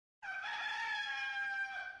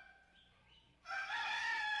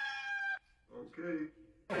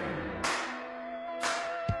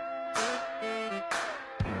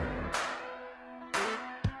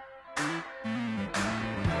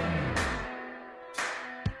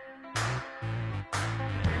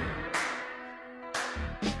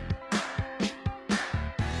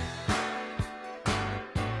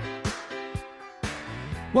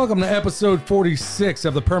Welcome to episode 46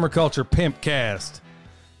 of the Permaculture Pimpcast.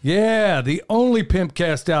 Yeah, the only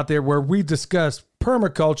Pimpcast out there where we discuss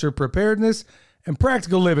permaculture, preparedness, and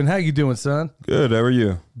practical living. How you doing, son? Good, how are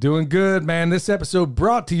you? Doing good, man. This episode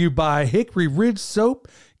brought to you by Hickory Ridge Soap.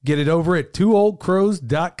 Get it over at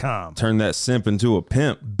twooldcrows.com. Turn that simp into a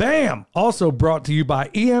pimp. Bam! Also brought to you by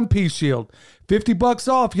EMP Shield.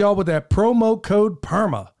 $50 off, y'all, with that promo code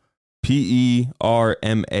PERMA.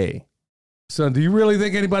 PERMA. Son, do you really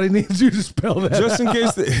think anybody needs you to spell that Just in out?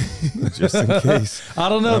 case. Just in case. I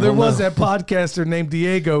don't know. There was that podcaster named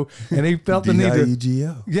Diego, and he felt the need to.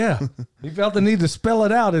 D-I-E-G-O. Yeah, he felt the need to spell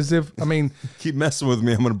it out as if, I mean, Keep messing with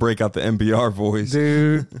me. I'm going to break out the NPR voice.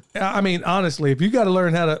 dude. I mean, honestly, if you got to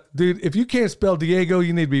learn how to, dude, if you can't spell Diego,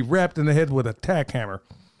 you need to be wrapped in the head with a tack hammer.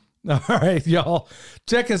 All right, y'all.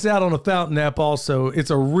 Check us out on the Fountain app also. It's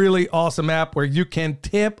a really awesome app where you can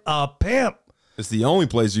tip a pimp. It's the only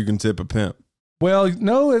place you can tip a pimp. Well,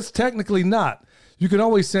 no, it's technically not. You can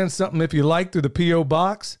always send something if you like through the P.O.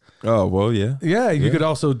 box. Oh, well, yeah. Yeah, you could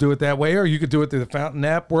also do it that way, or you could do it through the Fountain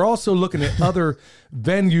app. We're also looking at other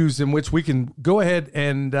venues in which we can go ahead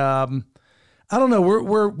and, I don't know,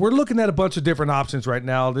 we're looking at a bunch of different options right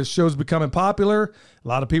now. This show's becoming popular. A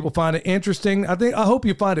lot of people find it interesting. I hope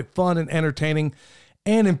you find it fun and entertaining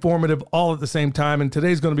and informative all at the same time. And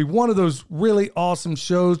today's going to be one of those really awesome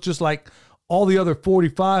shows, just like all the other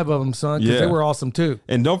 45 of them, son, because they were awesome too.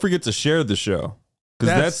 And don't forget to share the show.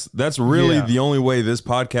 Because that's really the only way this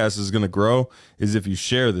podcast is going to grow is if you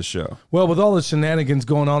share the show. Well, with all the shenanigans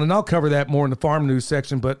going on, and I'll cover that more in the farm news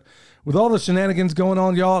section, but with all the shenanigans going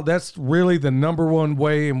on, y'all, that's really the number one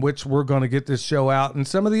way in which we're going to get this show out and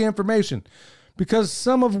some of the information. Because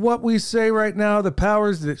some of what we say right now, the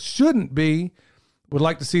powers that shouldn't be, would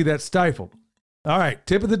like to see that stifled. All right,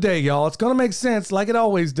 tip of the day, y'all. It's going to make sense like it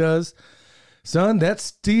always does. Son, that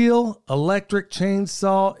Stihl electric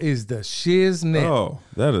chainsaw is the shiznit. Oh,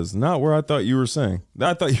 that is not where I thought you were saying.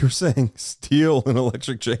 I thought you were saying Stihl and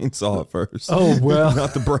electric chainsaw at first. Oh, well.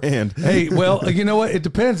 Not the brand. Hey, well, you know what? It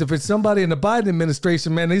depends. If it's somebody in the Biden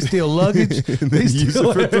administration, man, they steal luggage. They use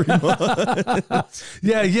steal it for 3 months.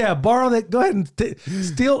 Yeah. Borrow that. Go ahead and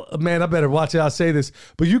steal. Man, I better watch how I say this.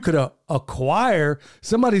 But you could acquire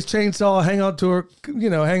somebody's chainsaw, hang on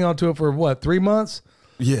to it for what, 3 months?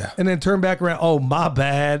 Yeah. And then turn back around. Oh, my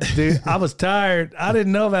bad, dude. I was tired. I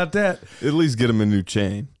didn't know about that. At least get him a new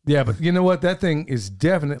chain. Yeah, but you know what? That thing is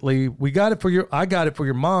definitely, I got it for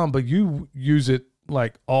your mom, but you use it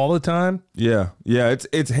like all the time. Yeah. Yeah.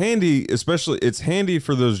 It's handy, especially it's handy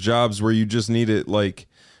for those jobs where you just need it like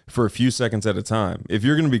for a few seconds at a time. If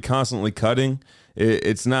you're going to be constantly cutting,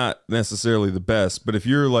 it's not necessarily the best. But if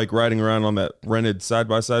you're like riding around on that rented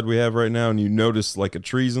side-by-side we have right now and you notice like a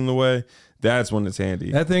tree's in the way, that's when it's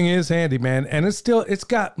handy. That thing is handy, man. And it's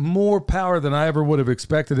got more power than I ever would have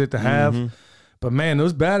expected it to have. Mm-hmm. But man,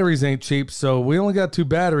 those batteries ain't cheap. So we only got 2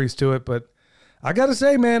 batteries to it. But I got to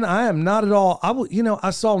say, man, I am not at all. I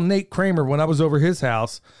saw Nate Kramer when I was over his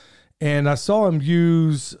house and I saw him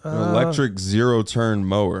use an electric 0-turn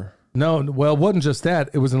mower. No, well, it wasn't just that.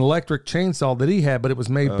 It was an electric chainsaw that he had, but it was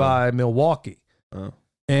made by Milwaukee. Oh.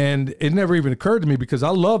 And it never even occurred to me because I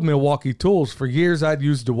love Milwaukee tools. For years, I'd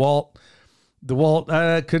used DeWalt.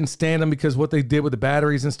 I couldn't stand them because what they did with the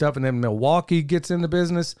batteries and stuff, and then Milwaukee gets in the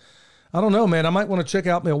business. I don't know, man. I might want to check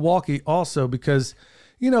out Milwaukee also because,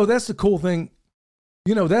 that's the cool thing.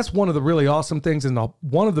 That's one of the really awesome things, and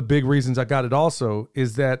one of the big reasons I got it also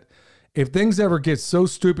is that if things ever get so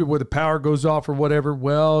stupid where the power goes off or whatever,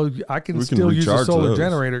 well, I can still use a solar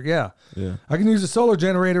generator. Yeah. I can use a solar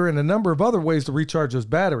generator and a number of other ways to recharge those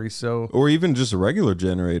batteries. Or even just a regular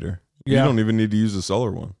generator. Yeah. You don't even need to use a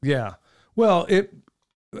solar one. Yeah. Well,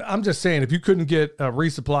 I'm just saying, if you couldn't get a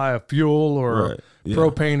resupply of fuel or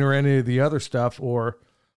propane or any of the other stuff, or,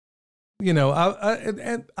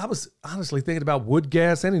 I was honestly thinking about wood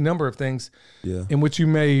gas, any number of things in which you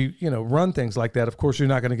may, run things like that. Of course, you're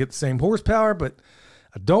not going to get the same horsepower, but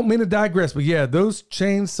I don't mean to digress. But yeah, those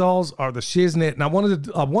chainsaws are the shiznit. And I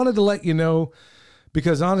wanted to let you know,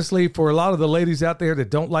 because honestly, for a lot of the ladies out there that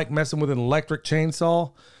don't like messing with an electric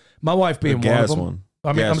chainsaw, my wife being one of them.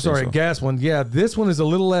 A gas one. Yeah, this one is a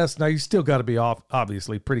little less. Now, you still got to be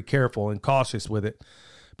obviously pretty careful and cautious with it.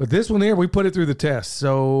 But this one here, we put it through the test.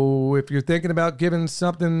 So if you're thinking about giving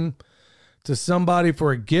something to somebody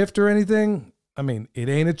for a gift or anything, I mean, it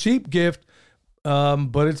ain't a cheap gift.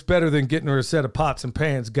 But it's better than getting her a set of pots and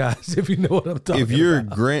pans, guys, if you know what I'm talking If you're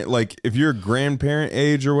about. if you're grandparent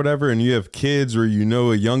age or whatever, and you have kids, or you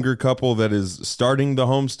know a younger couple that is starting the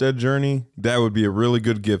homestead journey, that would be a really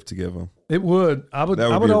good gift to give them. It would. That would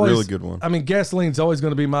I would be a always, really good one. I mean, gasoline's always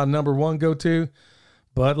going to be my number one go-to.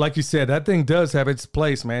 But like you said, that thing does have its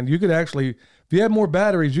place, man. You could actually, if you had more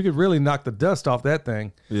batteries, you could really knock the dust off that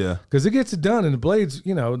thing. Yeah. Because it gets it done, and the blades,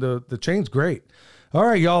 you know, the chain's great. All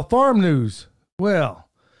right, y'all, farm news. Well,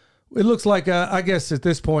 it looks like, I guess at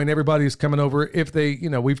this point, everybody's coming over. If they, you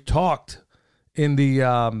know, we've talked in the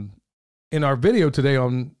in our video today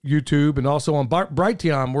on YouTube and also on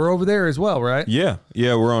Brighteon. We're over there as well, right? Yeah.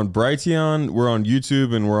 Yeah. We're on Brighteon, we're on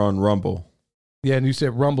YouTube, and we're on Rumble. Yeah, and you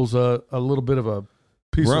said Rumble's a little bit of a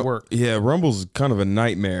piece of work. Yeah. Rumble's kind of a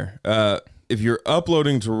nightmare. If you're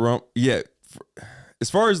uploading to as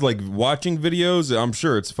far as like watching videos, I'm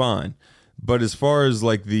sure it's fine. But as far as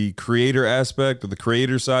like the creator aspect or the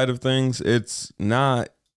creator side of things, it's not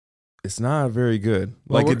very good.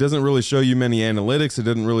 Like it doesn't really show you many analytics. It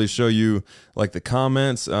doesn't really show you like the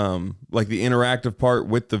comments, like the interactive part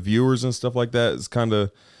with the viewers and stuff like that. It's kind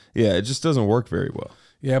of, yeah, it just doesn't work very well.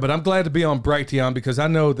 Yeah, but I'm glad to be on Brighteon because I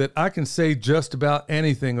know that I can say just about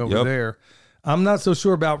anything over there. I'm not so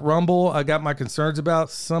sure about Rumble. I got my concerns about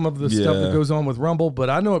some of the stuff that goes on with Rumble, but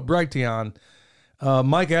I know at Brighteon,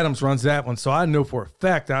 Mike Adams runs that one, so I know for a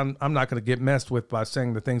fact I'm not going to get messed with by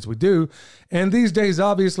saying the things we do. And these days,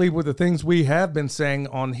 obviously, with the things we have been saying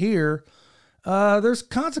on here, there's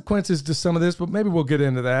consequences to some of this, but maybe we'll get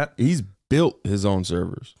into that. He's built his own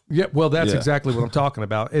servers. Yeah, well, that's exactly what I'm talking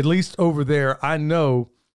about. At least over there, I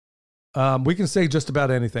know we can say just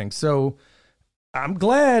about anything. So I'm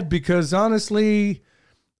glad because honestly,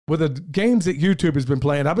 with the games that YouTube has been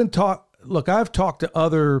playing, I've talked to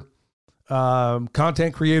other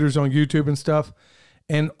content creators on YouTube and stuff,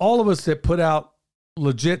 and all of us that put out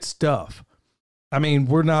legit stuff. I mean,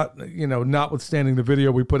 we're not, you know, notwithstanding the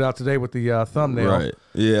video we put out today with the thumbnail, right?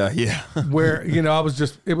 Yeah. Where, you know,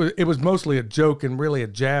 it was mostly a joke and really a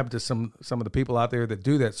jab to some of the people out there that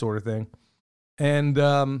do that sort of thing, and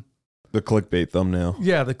the clickbait thumbnail.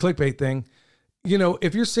 Yeah, the clickbait thing. You know,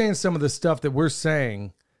 if you're saying some of the stuff that we're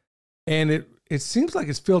saying, and it seems like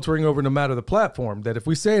it's filtering over no matter the platform, that if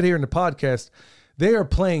we say it here in the podcast, they are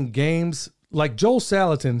playing games like Joel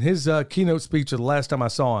Salatin, his keynote speech of the last time I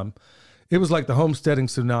saw him, it was like the homesteading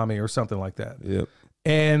tsunami or something like that. Yep.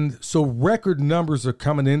 And so record numbers are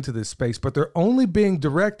coming into this space, but they're only being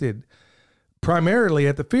directed primarily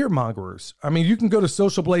at the fear mongers. I mean, you can go to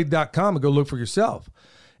socialblade.com and go look for yourself.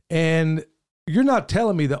 And you're not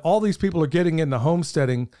telling me that all these people are getting into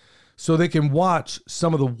homesteading so they can watch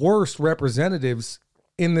some of the worst representatives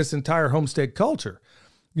in this entire homestead culture.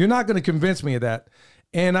 You're not going to convince me of that.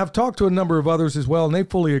 And I've talked to a number of others as well, and they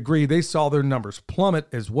fully agree. They saw their numbers plummet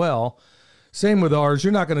as well. Same with ours.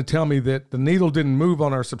 You're not going to tell me that the needle didn't move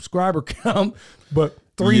on our subscriber count, but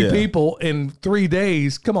three people in 3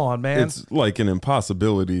 days. Come on, man. It's like an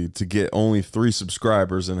impossibility to get only 3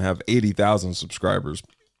 subscribers and have 80,000 subscribers.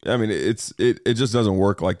 I mean, it just doesn't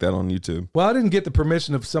work like that on YouTube. Well, I didn't get the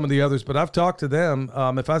permission of some of the others, but I've talked to them.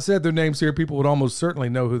 If I said their names here, people would almost certainly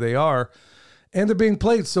know who they are. And they're being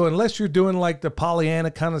played. So unless you're doing like the Pollyanna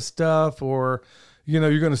kind of stuff, or, you know,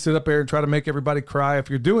 you're going to sit up there and try to make everybody cry. If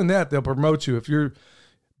you're doing that, they'll promote you.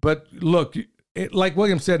 But look, like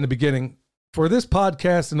William said in the beginning, for this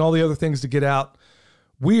podcast and all the other things to get out,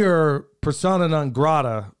 we are persona non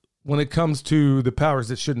grata when it comes to the powers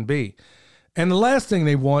that shouldn't be. And the last thing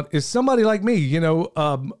they want is somebody like me, you know,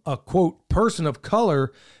 a quote person of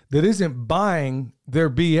color that isn't buying their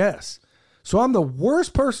BS. So I'm the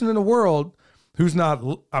worst person in the world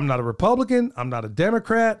I'm not a Republican. I'm not a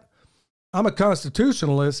Democrat. I'm a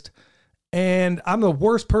constitutionalist, and I'm the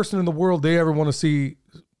worst person in the world they ever want to see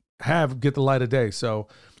get the light of day. So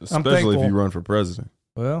especially if you run for president.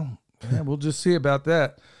 Well, yeah, we'll just see about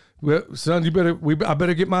that. Well, son, I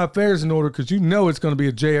better get my affairs in order because you know it's going to be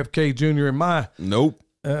a JFK Jr. in my. Nope.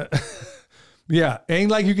 Yeah, ain't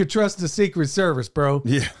like you could trust the Secret Service, bro.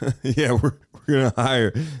 Yeah, we're gonna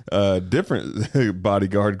hire a different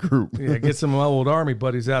bodyguard group. Yeah, get some of my old Army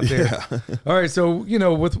buddies out there. Yeah. All right, so you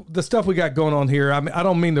know, with the stuff we got going on here, I mean, I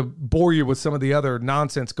don't mean to bore you with some of the other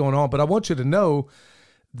nonsense going on, but I want you to know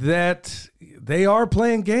that they are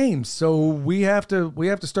playing games. So we have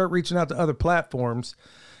to start reaching out to other platforms.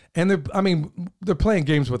 And they're playing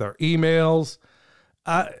games with our emails.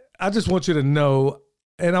 I just want you to know,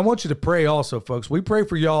 and I want you to pray also, folks. We pray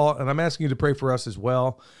for y'all, and I'm asking you to pray for us as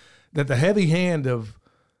well, that the heavy hand of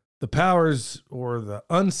the powers or the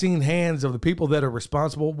unseen hands of the people that are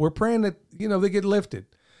responsible, we're praying that, you know, they get lifted.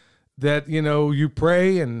 That, you know, you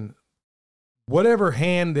pray and whatever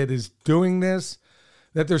hand that is doing this,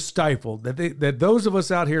 that they're stifled, that those of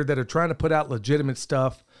us out here that are trying to put out legitimate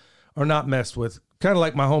stuff are not messed with. Kind of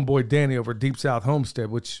like my homeboy Danny over at Deep South Homestead,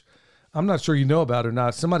 which I'm not sure you know about or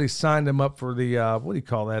not. Somebody signed him up for the, what do you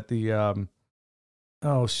call that? The,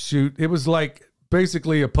 oh shoot. It was like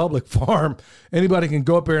basically a public farm. Anybody can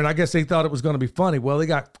go up there, and I guess they thought it was going to be funny. Well, they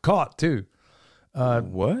got caught too.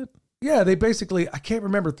 What? Yeah, they basically, I can't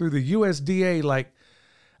remember, through the USDA, like,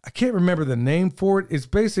 I can't remember the name for it. It's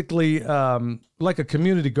basically like a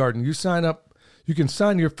community garden. You sign up, you can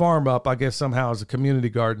sign your farm up, I guess, somehow as a community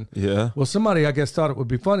garden. Yeah. Well, somebody, I guess, thought it would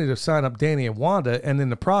be funny to sign up Danny and Wanda, and in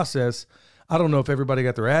the process, I don't know if everybody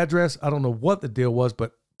got their address. I don't know what the deal was,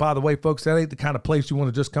 but by the way, folks, that ain't the kind of place you want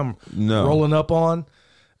to just come rolling up on.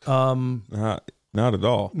 Not at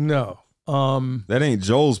all. No. That ain't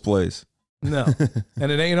Joel's place. No,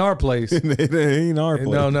 and it ain't our place. It ain't our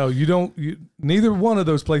place. No, you don't. Neither one of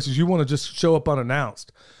those places. You want to just show up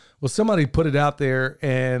unannounced. Well, somebody put it out there,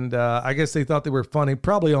 and I guess they thought they were funny.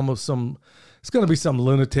 Probably almost some. It's going to be some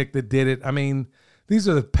lunatic that did it. I mean, these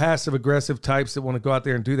are the passive aggressive types that want to go out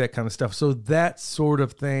there and do that kind of stuff. So that sort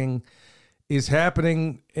of thing is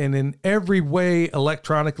happening, and in every way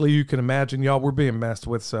electronically you can imagine, y'all, we're being messed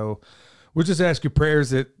with. So we'll just ask your prayers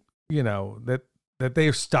that that they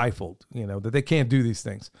are stifled, that they can't do these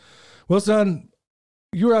things. Well, son,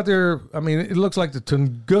 you're out there. I mean, it looks like the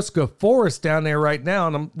Tunguska Forest down there right now,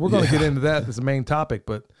 and we're going to get into that as the main topic.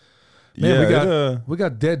 But man, we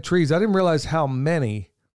got dead trees. I didn't realize how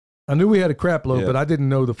many. I knew we had a crap load, but I didn't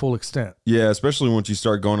know the full extent. Yeah, especially once you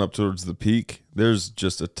start going up towards the peak, there's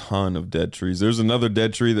just a ton of dead trees. There's another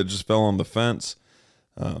dead tree that just fell on the fence.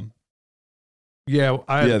 Yeah,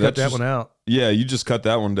 I had to cut that one out. Yeah, you just cut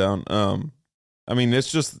that one down. I mean,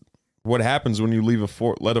 it's just what happens when you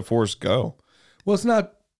let a forest go.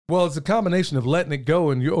 Well, it's a combination of letting it go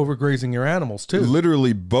and you overgrazing your animals too.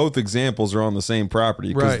 Literally, both examples are on the same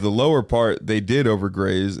property, because the lower part they did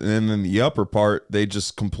overgraze, and then the upper part they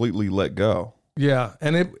just completely let go. Yeah,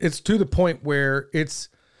 and it's to the point where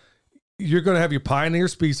you're going to have your pioneer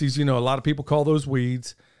species. A lot of people call those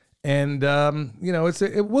weeds. And,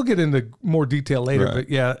 we'll get into more detail later, but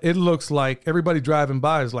yeah, it looks like everybody driving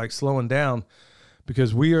by is like slowing down,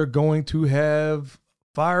 because we are going to have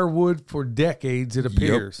firewood for decades, it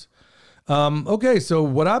appears. Yep. Okay, so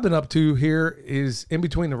what I've been up to here is in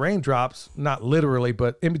between the raindrops, not literally,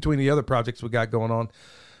 but in between the other projects we got going on,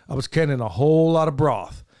 I was canning a whole lot of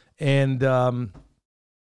broth. And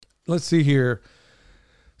let's see here.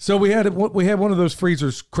 So we had one of those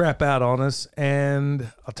freezers crap out on us,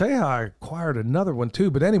 and I'll tell you how I acquired another one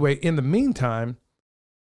too. But anyway, in the meantime,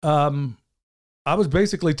 I was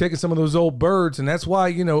basically taking some of those old birds, and that's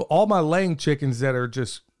why, all my laying chickens that are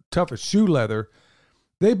just tough as shoe leather,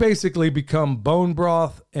 they basically become bone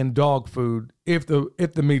broth and dog food if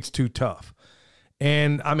the meat's too tough.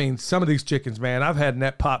 And I mean, some of these chickens, man, I've had in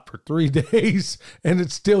that pot for 3 days, and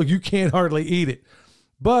it's still, you can't hardly eat it.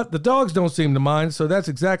 But the dogs don't seem to mind, so that's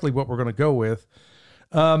exactly what we're going to go with.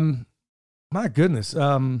 My goodness.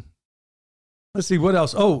 Let's see, what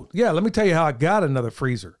else? Oh, yeah, let me tell you how I got another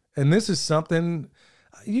freezer. And this is something,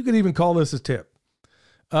 you could even call this a tip.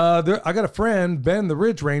 I got a friend, Ben the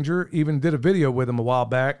Ridge Ranger, even did a video with him a while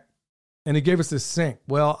back, and he gave us this sink.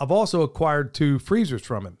 Well, I've also acquired 2 freezers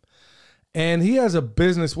from him. And he has a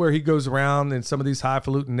business where he goes around in some of these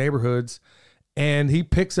highfalutin neighborhoods, and he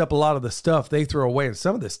picks up a lot of the stuff they throw away. And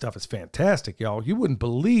some of this stuff is fantastic, y'all. You wouldn't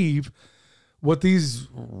believe what these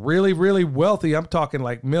really, really wealthy, I'm talking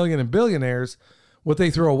like million and billionaires, what they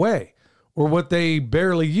throw away or what they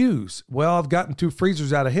barely use. Well, I've gotten 2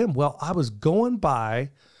 freezers out of him. Well, I was going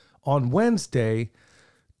by on Wednesday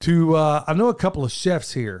to, I know a couple of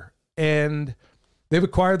chefs here, and they've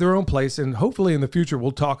acquired their own place, and hopefully in the future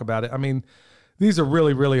we'll talk about it. I mean, these are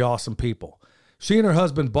really, really awesome people. She and her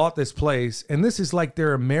husband bought this place, and this is like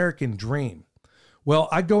their American dream. Well,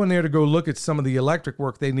 I go in there to go look at some of the electric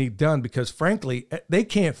work they need done, because frankly, they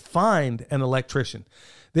can't find an electrician.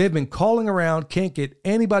 They have been calling around, can't get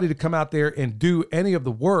anybody to come out there and do any of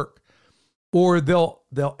the work, or they'll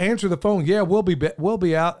answer the phone. Yeah, we'll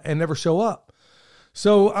be out, and never show up.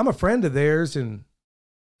 So I'm a friend of theirs, and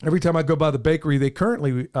every time I go by the bakery they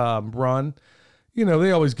currently run,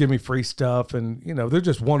 they always give me free stuff, and, they're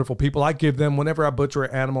just wonderful people. I give them, whenever I butcher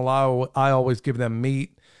an animal, I always give them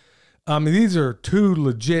meat. I mean, these are 2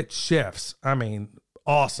 legit chefs. I mean,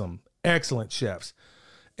 awesome, excellent chefs.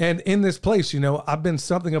 And in this place, I've been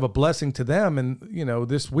something of a blessing to them. And,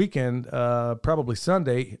 this weekend, probably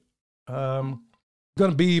Sunday, going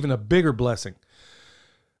to be even a bigger blessing.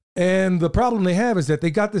 And the problem they have is that they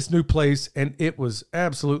got this new place, and it was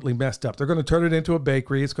absolutely messed up. They're going to turn it into a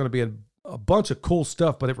bakery. It's going to be a bunch of cool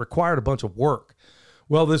stuff, but it required a bunch of work.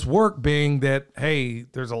 Well, this work being that, hey,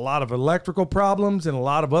 there's a lot of electrical problems and a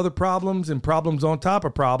lot of other problems and problems on top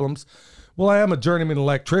of problems. Well, I am a journeyman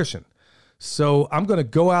electrician. So I'm going to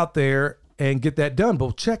go out there and get that done.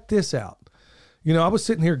 But check this out. You know, I was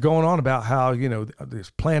sitting here going on about how, you know, there's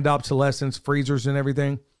planned obsolescence, freezers and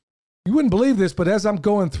everything. You wouldn't believe this, but as I'm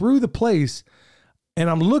going through the place and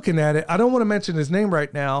I'm looking at it, I don't want to mention his name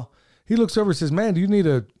right now. He looks over and says, man, do you need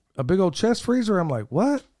a big old chest freezer? I'm like,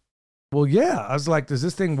 what? Well, yeah. I was like, does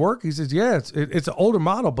this thing work? He says, yeah, it's an older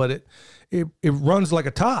model, but it runs like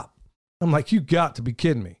a top. I'm like, you got to be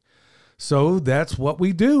kidding me. So that's what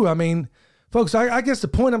we do. I mean, folks, I guess the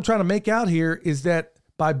point I'm trying to make out here is that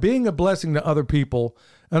by being a blessing to other people,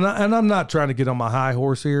 and I'm not trying to get on my high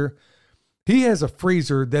horse here, he has a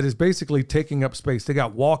freezer that is basically taking up space. They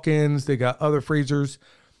got walk-ins, they got other freezers.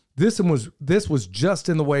 This was just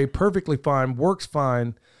in the way, perfectly fine, works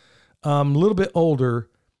fine, a little bit older.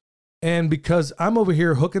 And because I'm over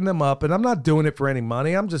here hooking them up, and I'm not doing it for any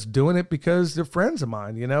money, I'm just doing it because they're friends of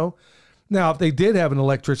mine, you know? Now, if they did have an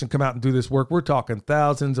electrician come out and do this work, we're talking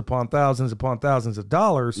thousands upon thousands upon thousands of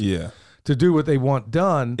dollars to do what they want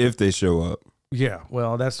done. If they show up. Yeah,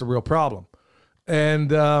 well, that's the real problem.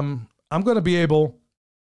 And I'm going to be able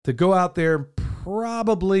to go out there and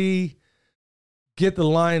probably get the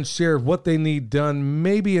lion's share of what they need done,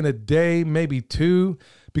 maybe in a day, maybe two,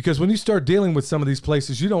 because when you start dealing with some of these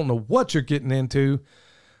places, you don't know what you're getting into.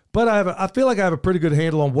 But I feel like I have a pretty good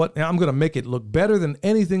handle on what I'm going to make it look better than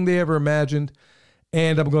anything they ever imagined.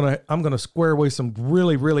 And I'm going to square away some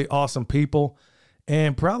really, really awesome people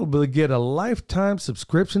and probably get a lifetime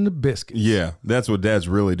subscription to biscuits. Yeah, that's what Dad's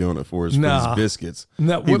really doing it for, is for his biscuits. He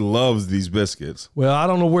loves these biscuits. Well, I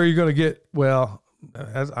don't know where you're going to get, well,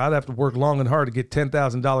 I'd have to work long and hard to get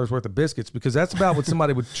 $10,000 worth of biscuits, because that's about what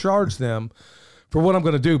somebody would charge them for what I'm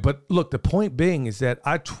going to do. But look, the point being is that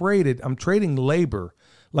I'm trading labor.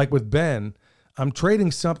 Like with Ben, I'm trading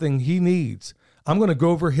something he needs. I'm going to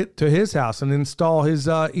go over to his house and install his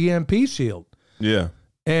EMP shield. Yeah.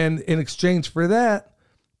 And in exchange for that,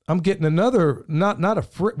 I'm getting another, it's not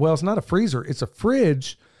a freezer, it's a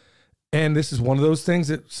fridge. And this is one of those things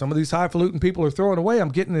that some of these highfalutin people are throwing away. I'm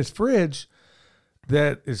getting this fridge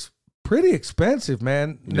that is pretty expensive,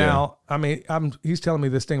 man. Yeah. Now, I mean, he's telling me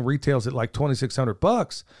this thing retails at like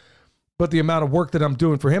 $2,600. But the amount of work that I'm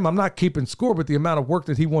doing for him, I'm not keeping score, but the amount of work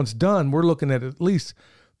that he wants done, we're looking at least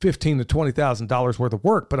 $15,000 to $20,000 worth of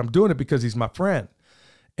work. But I'm doing it because he's my friend,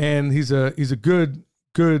 and he's a good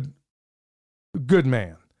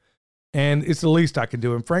man, and it's the least I can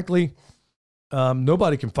do. And frankly,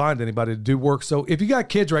 nobody can find anybody to do work. So if you got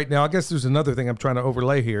kids right now, I guess there's another thing I'm trying to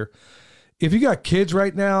overlay here. If you got kids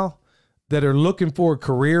right now that are looking for a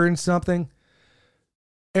career in something,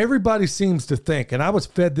 everybody seems to think, and I was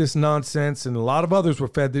fed this nonsense, and a lot of others were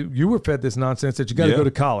fed, you were fed this nonsense, that you got to go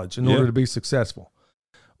to college in order to be successful.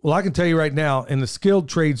 Well, I can tell you right now, in the skilled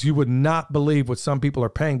trades, you would not believe what some people are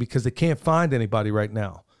paying, because they can't find anybody right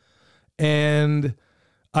now. And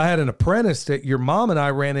I had an apprentice that your mom and I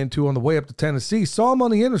ran into on the way up to Tennessee, saw him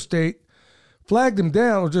on the interstate, flagged him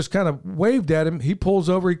down, or just kind of waved at him. He pulls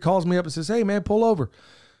over, he calls me up and says, hey man, pull over.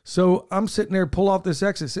 So I'm sitting there, pull off this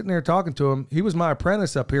exit, sitting there talking to him. He was my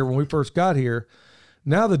apprentice up here when we first got here.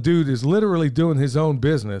 Now the dude is literally doing his own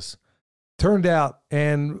business. Turned out,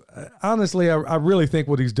 and honestly, I really think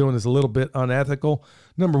what he's doing is a little bit unethical.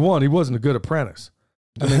 Number one, he wasn't a good apprentice.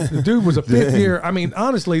 I mean, the dude was a fifth year. I mean,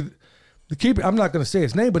 honestly, I'm not going to say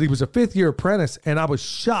his name, but he was a fifth year apprentice, and I was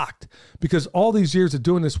shocked, because all these years of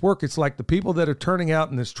doing this work, it's like the people that are turning out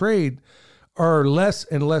in this trade are less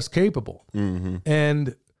and less capable. Mm-hmm.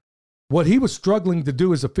 And what he was struggling to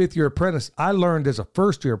do as a fifth year apprentice, I learned as a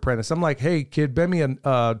first year apprentice. I'm like, hey kid, bend me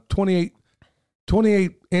a 28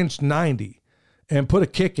 inch 90 and put a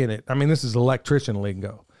kick in it. I mean, this is electrician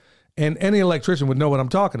lingo, and any electrician would know what I'm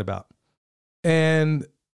talking about. And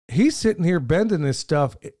he's sitting here bending this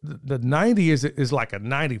stuff. The 90 is like a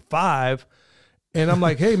 95. And I'm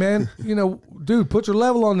like, hey man, dude, put your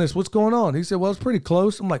level on this. What's going on? He said, well, it's pretty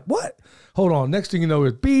close. I'm like, what? Hold on. Next thing you know,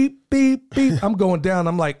 it's beep, beep, beep. I'm going down.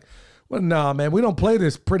 I'm like, well, nah, man, we don't play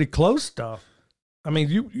this pretty close stuff. I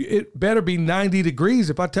mean, it better be 90 degrees.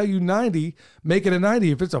 If I tell you 90, make it a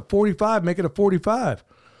 90. If it's a 45, make it a 45.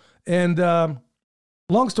 And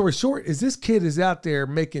long story short is this kid is out there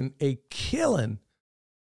making a killing,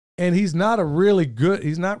 and he's not a really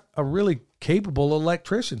capable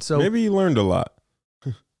electrician. So maybe he learned a lot.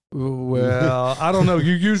 Well, I don't know.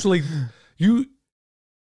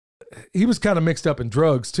 He was kind of mixed up in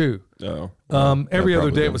drugs too. Oh, every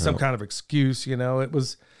other day it was some kind of excuse.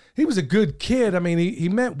 It he was a good kid. I mean, he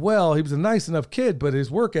meant well. He was a nice enough kid, but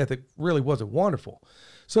his work ethic really wasn't wonderful.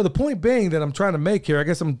 So the point being that I'm trying to make here, I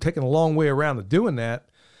guess I'm taking a long way around to doing that,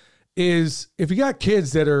 is if you got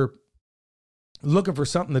kids that are looking for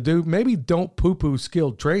something to do, maybe don't poo-poo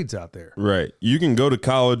skilled trades out there. Right. You can go to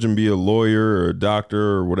college and be a lawyer or a doctor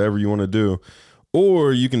or whatever you want to do,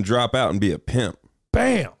 or you can drop out and be a pimp.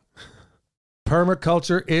 Bam!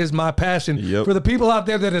 Permaculture is my passion. Yep. For the people out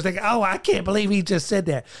there that are thinking, oh, I can't believe he just said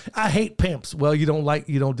that. I hate pimps. Well, you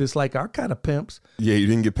don't dislike our kind of pimps. Yeah, you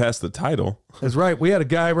didn't get past the title. That's right. We had a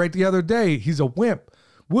guy right the other day. He's a wimp.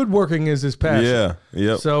 Woodworking is his passion. Yeah,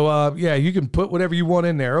 yep. So, you can put whatever you want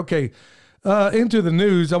in there. Okay, into the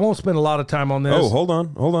news. I won't spend a lot of time on this. Oh, hold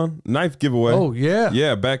on. Knife giveaway. Oh, yeah.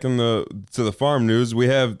 Yeah, back to the farm news, we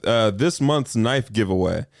have this month's knife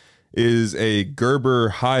giveaway is a Gerber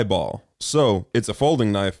highball. So it's a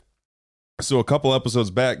folding knife. So a couple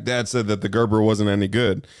episodes back, Dad said that the Gerber wasn't any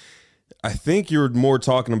good. I think you're more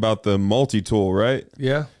talking about the multi-tool, right?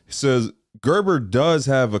 Yeah. He says Gerber does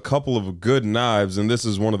have a couple of good knives, and this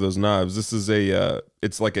is one of those knives. This is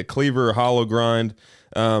it's like a cleaver hollow grind,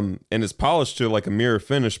 and it's polished to like a mirror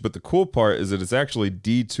finish. But the cool part is that it's actually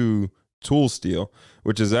D2 tool steel,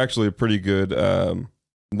 which is actually a pretty good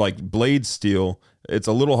like blade steel. It's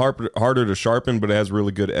a little harder to sharpen, but it has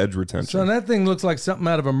really good edge retention. So that thing looks like something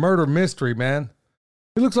out of a murder mystery, man.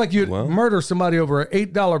 It looks like you'd murder somebody over an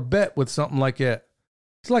 $8 bet with something like that.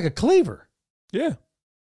 It's like a cleaver. Yeah.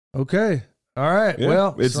 Okay. All right. Yeah.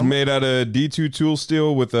 Well, it's made out of D2 tool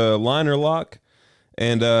steel with a liner lock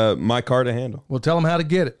and micarta handle. We'll tell them how to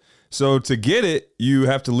get it. So to get it, you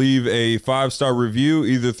have to leave a 5-star review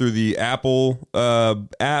either through the Apple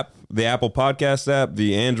app, the Apple Podcast app,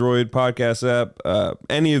 the Android Podcast app,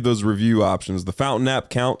 any of those review options. The Fountain app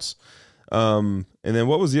counts. And then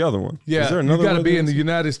what was the other one? Yeah, is there another you got to one be in the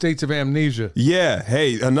United States of amnesia. Yeah.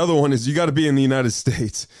 Hey, another one is you got to be in the United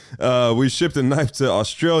States. We shipped a knife to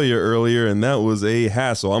Australia earlier, and that was a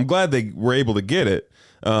hassle. I'm glad they were able to get it.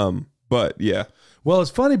 But yeah. Well,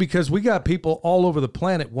 it's funny because we got people all over the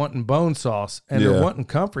planet wanting bone sauce and they're wanting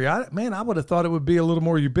comfrey. I would have thought it would be a little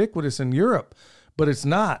more ubiquitous in Europe, but it's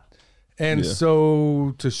not. And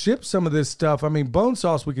so to ship some of this stuff, I mean, bone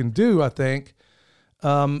sauce we can do, I think.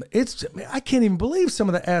 I can't even believe some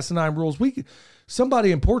of the asinine rules.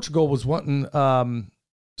 Somebody in Portugal was wanting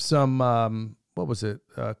some what was it?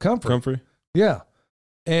 Comfrey. Yeah.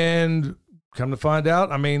 And come to find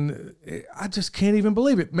out, I mean, I just can't even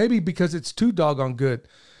believe it. Maybe because it's too doggone good.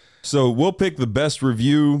 So we'll pick the best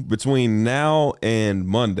review between now and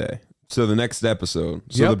Monday. So the next episode.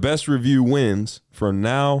 So the best review wins from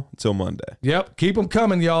now till Monday. Yep. Keep them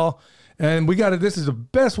coming, y'all. And this is the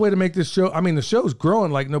best way to make this show. I mean, the show's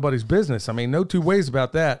growing like nobody's business. I mean, no two ways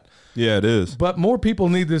about that. Yeah, it is. But more people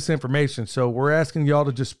need this information. So we're asking y'all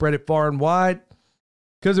to just spread it far and wide.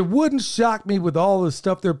 Because it wouldn't shock me with all the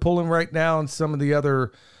stuff they're pulling right now and some of the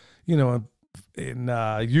other, in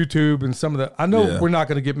YouTube and some of the, I know we're not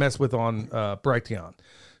going to get messed with on Brighteon.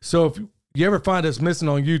 So if you ever find us missing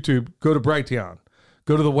on YouTube, go to Brighteon,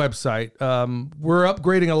 go to the website. We're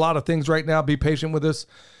upgrading a lot of things right now. Be patient with us.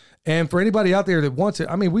 And for anybody out there that wants it,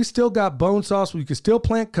 I mean, we still got bone sauce. You can still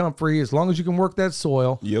plant comfrey as long as you can work that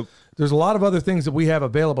soil. Yep. There's a lot of other things that we have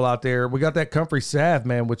available out there. We got that comfrey salve,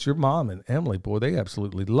 man, which your mom and Emily, boy, they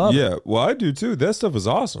absolutely love it. Yeah, well, I do too. That stuff is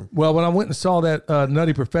awesome. Well, when I went and saw that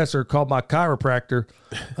nutty professor called my chiropractor,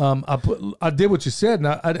 I did what you said, and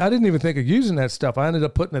I didn't even think of using that stuff. I ended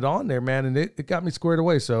up putting it on there, man, and it got me squared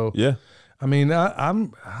away. So yeah, I mean,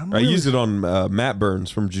 I use it on mat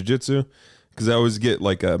burns from jiu-jitsu because I always get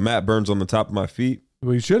like mat burns on the top of my feet.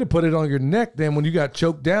 Well, you should have put it on your neck then when you got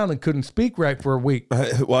choked down and couldn't speak right for a week.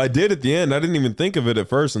 Well, I did at the end. I didn't even think of it at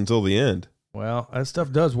first until the end. Well, that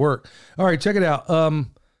stuff does work. All right, check it out.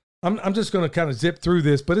 I'm just going to kind of zip through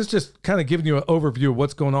this, but it's just kind of giving you an overview of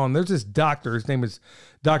what's going on. There's this doctor. His name is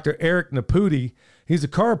Dr. Eric Naputi. He's a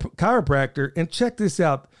chiropractor. And check this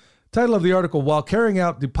out. Title of the article, while carrying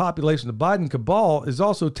out the population, the Biden cabal is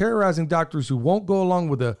also terrorizing doctors who won't go along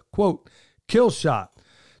with a, quote, kill shot.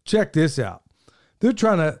 Check this out. They're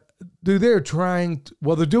doing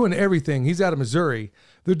everything. He's out of Missouri.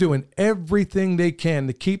 They're doing everything they can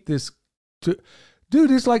to keep this. Dude,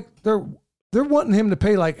 it's like they're wanting him to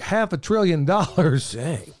pay like $500 billion.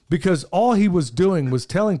 Dang. Because all he was doing was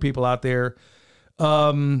telling people out there,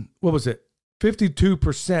 what was it?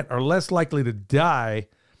 52% are less likely to die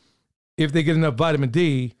if they get enough vitamin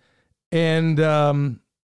D. And,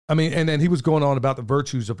 and then he was going on about the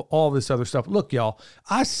virtues of all this other stuff. Look, y'all,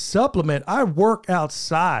 I supplement. I work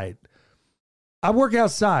outside.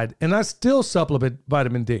 And I still supplement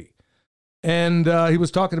vitamin D. And he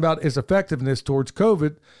was talking about his effectiveness towards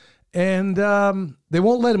COVID. And they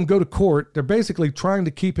won't let him go to court. They're basically trying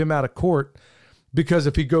to keep him out of court because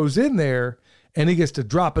if he goes in there and he gets to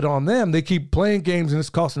drop it on them, they keep playing games and it's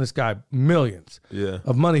costing this guy millions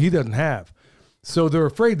of money he doesn't have. So they're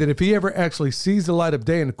afraid that if he ever actually sees the light of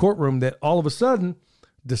day in the courtroom, that all of a sudden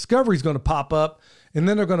discovery's going to pop up and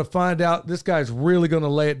then they're going to find out this guy's really going to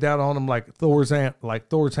lay it down on him like Thor's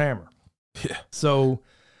hammer. Yeah. So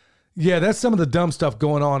yeah, that's some of the dumb stuff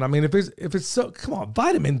going on. I mean, if it's so, come on,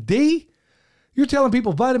 vitamin D. You're telling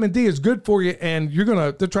people vitamin D is good for you, and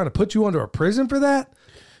they're trying to put you under a prison for that.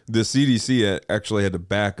 The CDC actually had to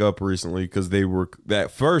back up recently because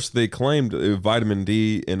at first they claimed vitamin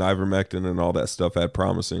D and ivermectin and all that stuff had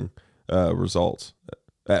promising results.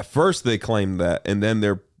 At first they claimed that, and then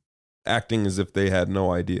they're acting as if they had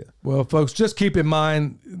no idea. Well, folks, just keep in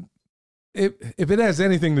mind if it has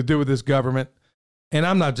anything to do with this government. And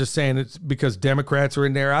I'm not just saying it's because Democrats are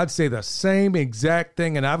in there. I'd say the same exact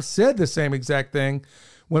thing, and I've said the same exact thing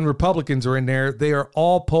when Republicans are in there. They are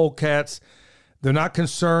all polecats. They're not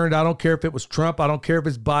concerned. I don't care if it was Trump. I don't care if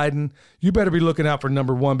it's Biden. You better be looking out for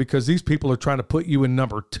number one because these people are trying to put you in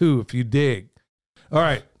number two if you dig. All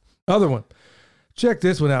right, other one. Check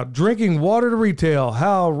this one out. Drinking water to retail,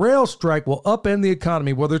 how rail strike will upend the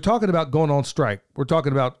economy. Well, they're talking about going on strike. We're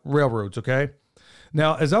talking about railroads, okay?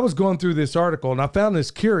 Now, as I was going through this article, and I found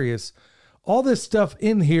this curious, all this stuff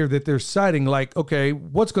in here that they're citing, like, okay,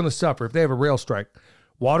 what's going to suffer if they have a rail strike?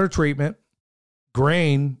 Water treatment,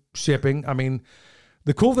 grain shipping. I mean,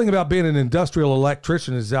 the cool thing about being an industrial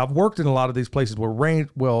electrician is I've worked in a lot of these places where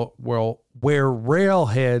railheads,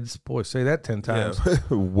 boy, say that 10 times. Yeah.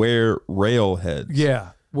 Where railheads.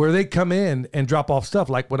 Yeah, where they come in and drop off stuff.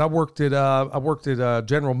 Like when I worked at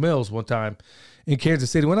General Mills one time in Kansas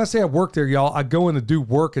City. When I say I work there, y'all, I go in to do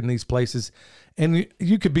work in these places, and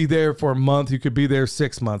you could be there for a month. You could be there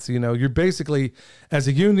 6 months. You know, you're basically, as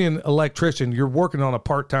a union electrician, you're working on a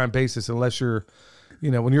part-time basis unless you're, you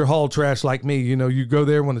know, when you're haul trash like me, you know, you go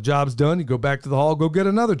there when the job's done, you go back to the hall, go get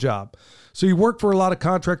another job. So you work for a lot of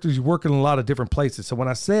contractors. You work in a lot of different places. So when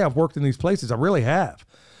I say I've worked in these places, I really have.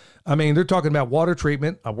 I mean, they're talking about water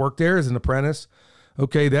treatment. I worked there as an apprentice.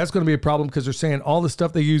 Okay, that's going to be a problem because they're saying all the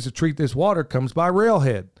stuff they use to treat this water comes by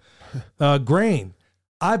railhead. Grain.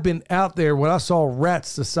 I've been out there when I saw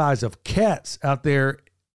rats the size of cats out there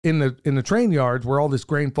in the train yards where all this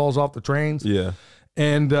grain falls off the trains. Yeah.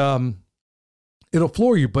 And it'll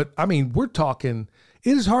floor you. But, I mean, we're talking,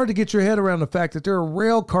 it is hard to get your head around the fact that there are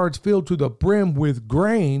rail cars filled to the brim with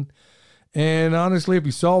grain. And honestly, if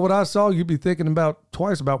you saw what I saw, you'd be thinking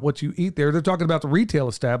twice about what you eat there. They're talking about the retail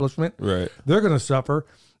establishment. Right. They're going to suffer.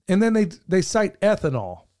 And then they cite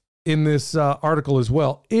ethanol in this article as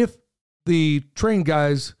well, if the train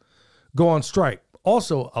guys go on strike.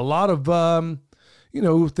 Also, a lot of,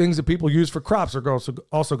 things that people use for crops are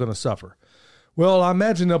also going to suffer. Well, I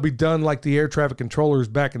imagine they'll be done like the air traffic controllers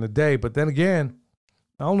back in the day. But then again,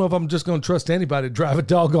 I don't know if I'm just going to trust anybody to drive a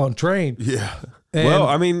doggone train. Yeah. And, well,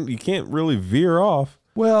 I mean, you can't really veer off.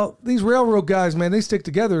 Well, these railroad guys, man, they stick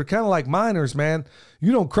together kind of like miners, man.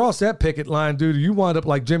 You don't cross that picket line, dude, you wind up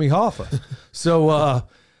like Jimmy Hoffa. So,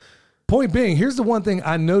 point being, here's the one thing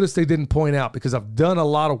I noticed they didn't point out because I've done a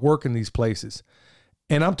lot of work in these places.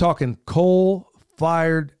 And I'm talking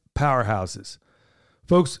coal-fired powerhouses.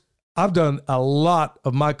 Folks, I've done a lot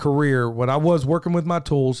of my career when I was working with my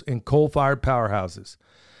tools in coal-fired powerhouses.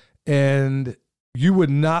 And you would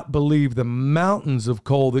not believe the mountains of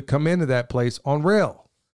coal that come into that place on rail.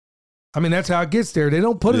 I mean, that's how it gets there. They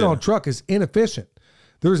don't put it on truck. It's inefficient.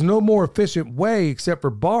 There's no more efficient way except for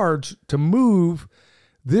barge to move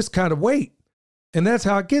this kind of weight. And that's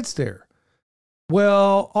how it gets there.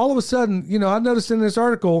 Well, all of a sudden, I noticed in this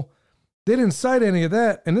article, they didn't cite any of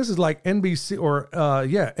that. And this is like NBC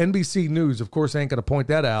NBC News. Of course, ain't going to point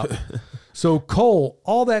that out. So coal,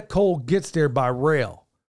 all that coal gets there by rail.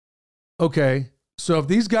 Okay. So if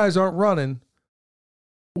these guys aren't running,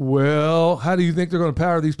 well, how do you think they're going to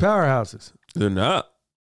power these powerhouses? They're not.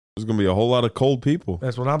 There's going to be a whole lot of cold people.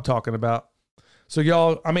 That's what I'm talking about. So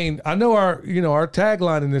y'all, I mean, I know our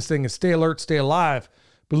tagline in this thing is stay alert, stay alive.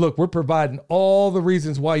 But look, we're providing all the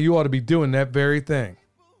reasons why you ought to be doing that very thing.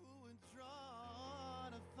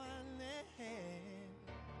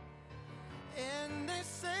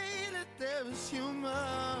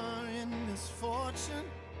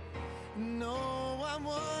 No, I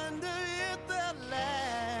wonder if they'll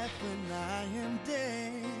laugh when I am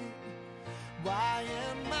dead. Why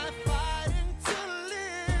am I fighting to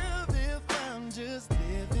live if I'm just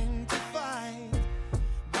living to fight?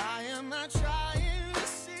 Why am I trying to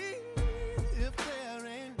see if there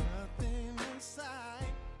ain't nothing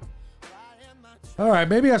inside? Why All right,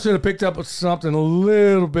 maybe I should have picked up with something a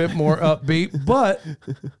little bit more upbeat, but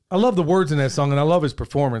I love the words in that song, and I love his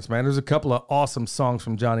performance, man. There's a couple of awesome songs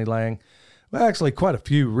from Johnny Lang. Well, actually, quite a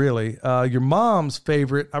few, really. Your mom's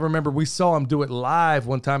favorite, I remember we saw him do it live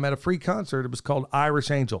one time at a free concert. It was called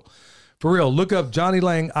Irish Angel. For real, look up Johnny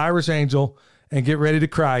Lang, Irish Angel, and get ready to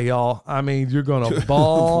cry, y'all. I mean, you're going to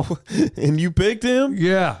bawl. And you picked him?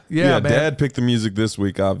 Yeah, man. Dad picked the music this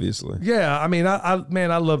week, obviously. Yeah, I mean,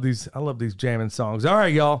 I love these. I love these jamming songs. All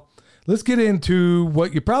right, y'all. Let's get into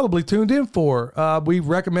what you probably tuned in for. We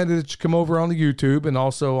recommended that you come over on the YouTube and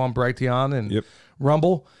also on Brighteon and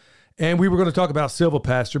Rumble. And we were going to talk about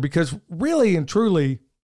Silvopastor because really and truly,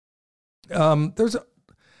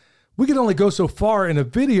 we can only go so far in a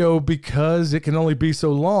video because it can only be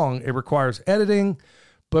so long. It requires editing,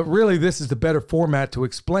 but really this is the better format to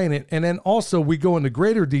explain it. And then also we go into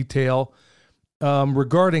greater detail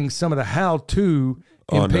regarding some of the how-to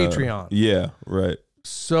in Patreon. Yeah, right.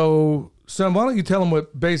 So, son, why don't you tell them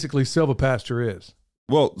what basically Silvopastor is?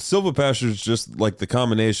 Well, Silvopastor is just like the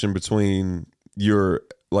combination between your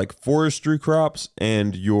like forestry crops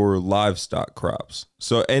and your livestock crops.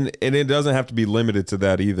 So, and it doesn't have to be limited to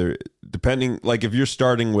that either. Depending, like if you're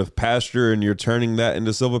starting with pasture and you're turning that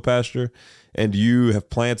into silvopasture and you have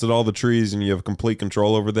planted all the trees and you have complete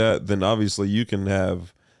control over that, then obviously you can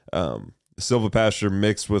have silvopasture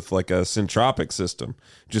mixed with like a syntropic system.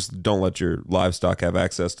 Just don't let your livestock have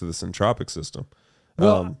access to the syntropic system.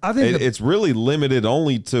 Well, I think it's really limited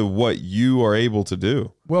only to what you are able to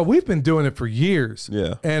do. Well, we've been doing it for years.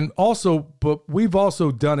 Yeah. And also, but we've also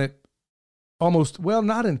done it almost, well,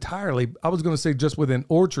 not entirely. I was going to say just within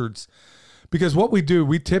orchards, because what we do,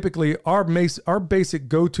 we typically, our basic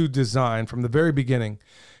go-to design from the very beginning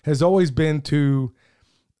has always been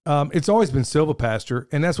it's always been silvopasture,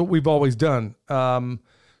 and that's what we've always done.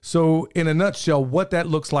 So in a nutshell, what that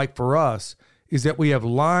looks like for us is that we have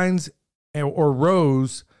lines or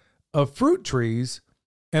rows of fruit trees.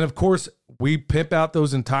 And of course, we pimp out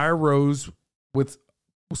those entire rows with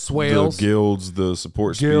swales. The guilds, the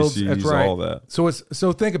support species, that's right. All that.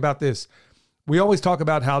 So think about this. We always talk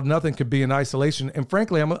about how nothing could be in isolation. And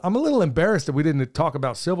frankly, I'm a little embarrassed that we didn't talk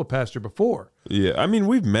about silvopasture before. Yeah. I mean,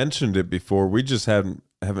 we've mentioned it before. We just haven't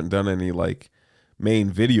done any like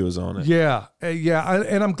main videos on it. Yeah.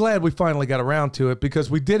 And I'm glad we finally got around to it because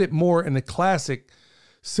we did it more in the classic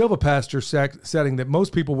silvopasture setting that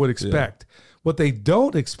most people would expect. Yeah. What they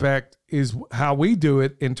don't expect is how we do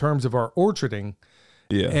it in terms of our orcharding.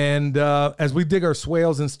 Yeah. And as we dig our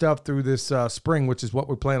swales and stuff through this spring, which is what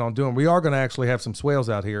we plan on doing, we are going to actually have some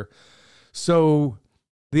swales out here. So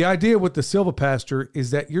the idea with the silvopasture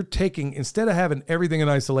is that you're taking, instead of having everything in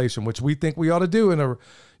isolation, which we think we ought to do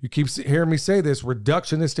you keep hearing me say this,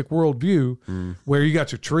 reductionistic worldview, where you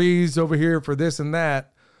got your trees over here for this and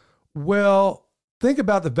that. Well, think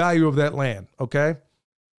about the value of that land, okay?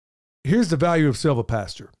 Here's the value of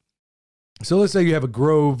silvopasture. So let's say you have a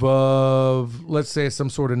grove of, let's say some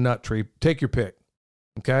sort of nut tree. Take your pick,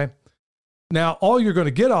 okay? Now, all you're going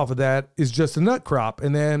to get off of that is just a nut crop,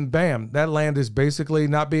 and then, bam, that land is basically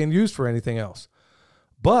not being used for anything else.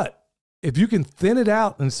 But if you can thin it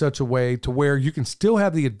out in such a way to where you can still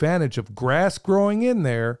have the advantage of grass growing in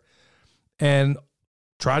there and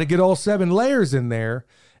try to get all 7 layers in there,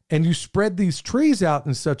 and you spread these trees out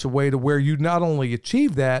in such a way to where you not only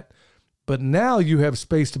achieve that, but now you have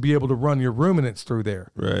space to be able to run your ruminants through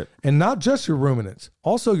there. Right. And not just your ruminants,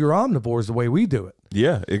 also your omnivores the way we do it.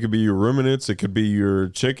 Yeah, it could be your ruminants, it could be your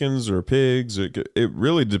chickens or pigs. It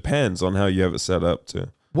really depends on how you have it set up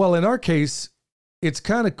too. Well, in our case, it's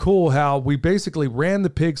kind of cool how we basically ran the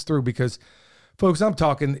pigs through because, folks, I'm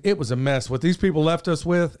talking, it was a mess what these people left us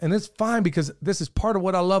with. And it's fine because this is part of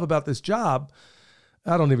what I love about this job.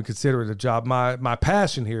 I don't even consider it a job. My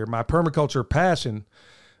passion here, my permaculture passion,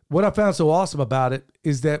 what I found so awesome about it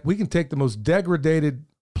is that we can take the most degraded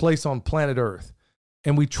place on planet Earth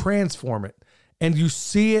and we transform it. And you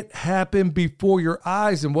see it happen before your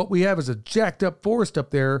eyes. And what we have is a jacked up forest up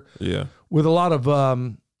there with a lot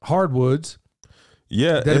of hardwoods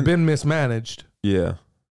that have been mismanaged. Yeah.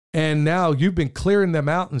 And now you've been clearing them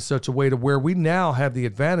out in such a way to where we now have the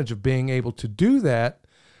advantage of being able to do that.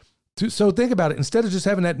 So think about it. Instead of just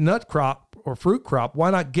having that nut crop or fruit crop, why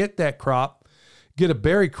not get that crop, get a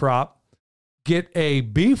berry crop, get a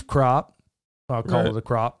beef crop, I'll call it a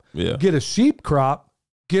crop, get a sheep crop,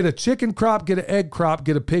 get a chicken crop, get an egg crop,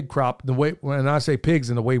 get a pig crop, the way, when I say pigs,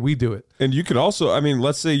 in the way we do it. And you could also, I mean,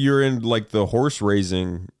 let's say you're in like the horse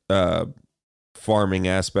raising farming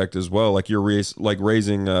aspect as well, like you're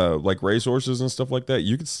raising like racehorses and stuff like that.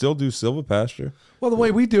 You could still do silvopasture. Well, the way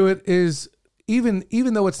we do it is even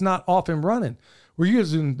though it's not off and running, we're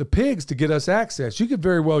using the pigs to get us access. You could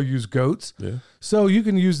very well use goats. Yeah. So you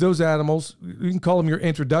can use those animals. You can call them your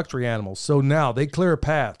introductory animals. So now they clear a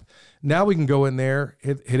path. Now we can go in there,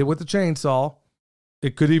 hit it with the chainsaw.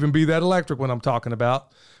 It could even be that electric one I'm talking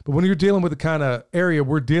about. But when you're dealing with the kind of area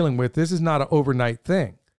we're dealing with, this is not an overnight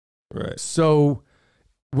thing. Right. So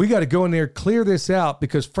we got to go in there, clear this out,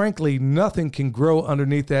 because frankly, nothing can grow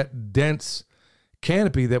underneath that dense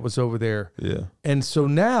canopy that was over there. Yeah. And so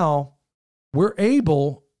now we're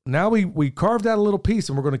able, now we carved out a little piece,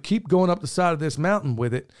 and we're going to keep going up the side of this mountain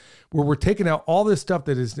with it, where we're taking out all this stuff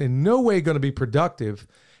that is in no way going to be productive.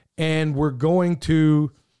 And we're going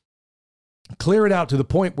to clear it out to the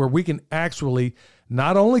point where we can actually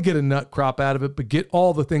not only get a nut crop out of it, but get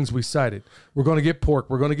all the things we cited. We're going to get pork.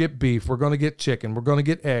 We're going to get beef. We're going to get chicken. We're going to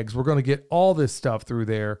get eggs. We're going to get all this stuff through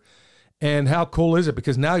there. And how cool is it?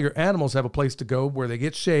 Because now your animals have a place to go where they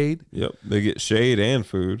get shade. Yep. They get shade and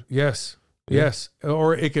food. Yes. Yeah. Yes.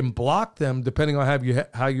 Or it can block them depending on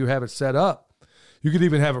how you have it set up. You could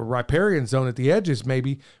even have a riparian zone at the edges,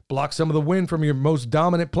 maybe block some of the wind from your most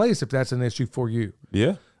dominant place if that's an issue for you.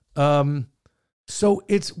 Yeah. So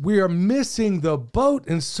we are missing the boat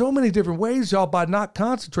in so many different ways, y'all, by not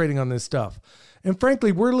concentrating on this stuff. And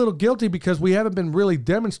frankly, we're a little guilty because we haven't been really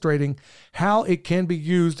demonstrating how it can be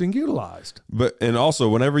used and utilized. And also,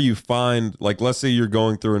 whenever you find, like, let's say you're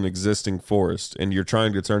going through an existing forest and you're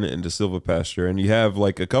trying to turn it into silvopasture, and you have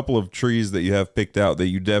like a couple of trees that you have picked out that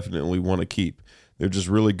you definitely want to keep. They're just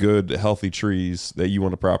really good, healthy trees that you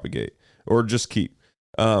want to propagate or just keep.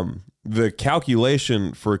 The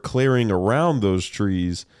calculation for clearing around those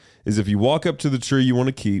trees is if you walk up to the tree you want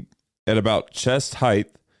to keep at about chest height,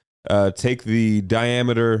 take the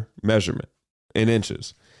diameter measurement in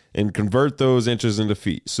inches and convert those inches into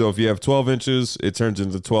feet. So if you have 12 inches, it turns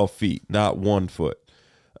into 12 feet, not 1 foot.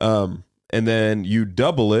 And then you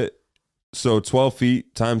double it. So 12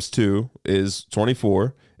 feet times 2 is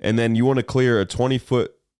 24. And then you want to clear a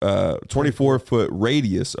 24-foot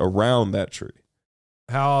radius around that tree.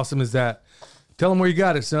 How awesome is that? Tell them where you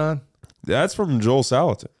got it, son. That's from Joel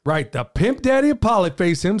Salatin. Right, the pimp daddy of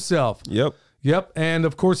Polyface himself. Yep. And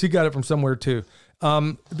of course, he got it from somewhere too.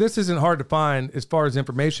 This isn't hard to find as far as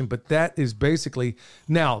information, but that is basically,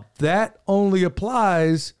 now that only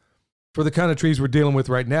applies for the kind of trees we're dealing with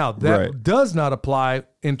right now. That does not apply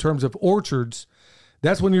in terms of orchards.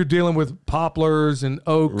 That's when you're dealing with poplars and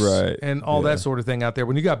oaks and all that sort of thing out there.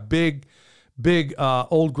 When you got big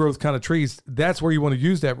old growth kind of trees, that's where you want to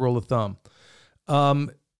use that rule of thumb.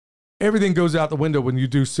 Everything goes out the window when you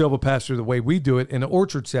do silvopasture the way we do it in an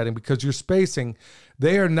orchard setting, because you're spacing.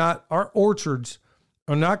 Our orchards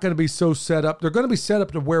are not going to be so set up. They're going to be set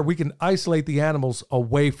up to where we can isolate the animals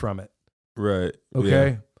away from it. Right. Okay.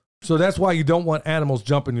 Yeah. So that's why you don't want animals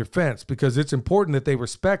jumping your fence, because it's important that they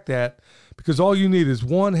respect that, because all you need is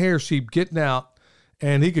one hair sheep getting out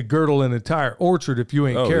and he could girdle an entire orchard if you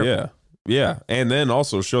ain't careful. Yeah. Yeah. And then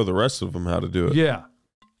also show the rest of them how to do it. Yeah.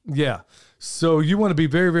 Yeah. So you want to be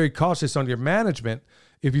very, very cautious on your management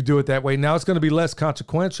if you do it that way. Now it's going to be less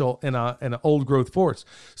consequential in an old growth forest.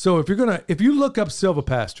 So if you look up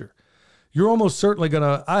silvopasture, you're almost certainly going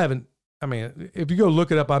to, if you go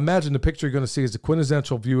look it up, I imagine the picture you're going to see is a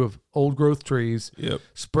quintessential view of old growth trees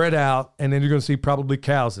spread out, and then you're going to see probably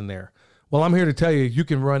cows in there. Well, I'm here to tell you, you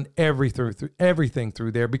can run everything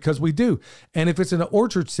through there, because we do. And if it's in an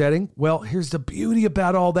orchard setting, well, here's the beauty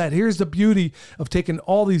about all that. Here's the beauty of taking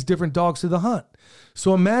all these different dogs to the hunt.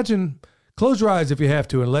 So imagine, close your eyes if you have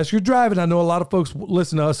to, unless you're driving. I know a lot of folks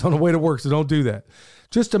listen to us on the way to work, so don't do that.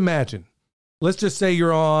 Just imagine. Let's just say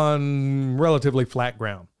you're on relatively flat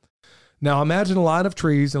ground. Now imagine a line of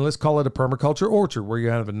trees, and let's call it a permaculture orchard, where you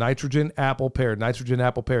have a nitrogen apple pear.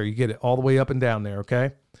 You get it all the way up and down there,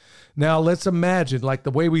 okay? Now let's imagine, like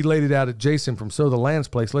the way we laid it out at Jason from Sow the Land's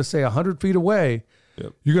place, let's say 100 feet away,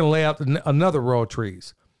 you're going to lay out another row of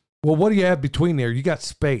trees. Well, what do you have between there? You got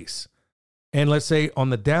space. And let's say on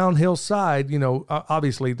the downhill side,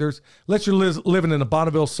 obviously let's you're living in the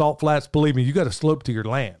Bonneville Salt Flats, believe me, you got a slope to your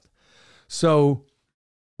land. So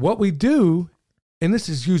what we do, and this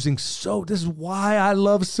is why I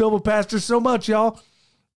love silvopasture so much, y'all,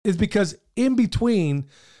 is because in between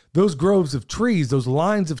those groves of trees, those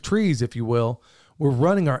lines of trees, if you will, we're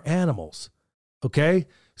running our animals. Okay?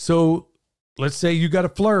 So let's say you got a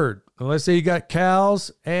flurd, and let's say you got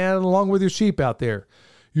cows and along with your sheep out there.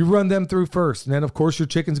 You run them through first, and then of course your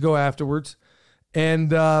chickens go afterwards. And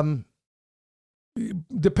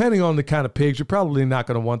depending on the kind of pigs, you're probably not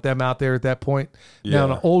going to want them out there at that point. Yeah. Now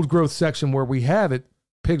in an old growth section where we have it,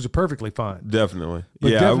 pigs are perfectly fine. Definitely.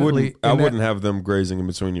 But yeah, definitely I wouldn't have them grazing in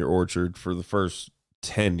between your orchard for the first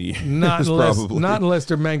 10 years. Not unless, probably. not unless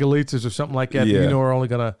they're Mangalitas or something like that. Yeah. You know, are only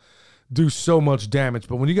gonna do so much damage.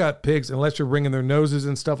 But when you got pigs, unless you're wringing their noses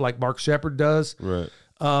and stuff like Mark Shepard does, Right.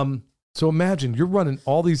 So imagine you're running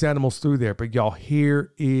all these animals through there. But y'all,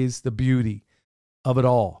 here is the beauty of it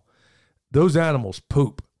all. Those animals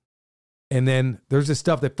poop, and then there's this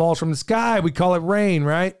stuff that falls from the sky. We call it rain,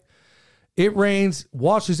 right? It rains,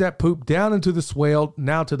 washes that poop down into the swale,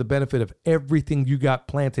 now to the benefit of everything you got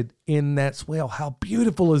planted in that swale. How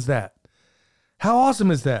beautiful is that? How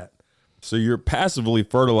awesome is that? So you're passively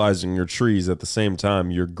fertilizing your trees at the same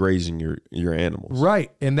time you're grazing your animals.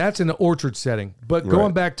 Right. And that's in the orchard setting. But going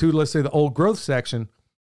Right. back to, let's say, the old growth section,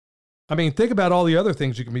 I mean, think about all the other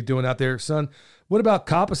things you can be doing out there, son. What about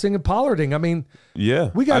coppicing and pollarding? I mean,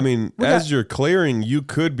 Yeah. We got- I mean, we as got- you're clearing, you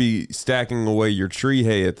could be stacking away your tree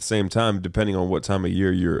hay at the same time, depending on what time of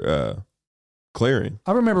year you're clearing.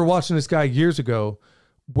 I remember watching this guy years ago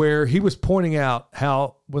where he was pointing out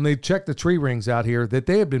how when they checked the tree rings out here, that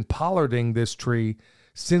they had been pollarding this tree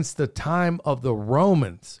since the time of the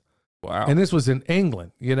Romans. Wow. And this was in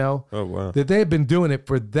England, you know, Oh, wow. that they had been doing it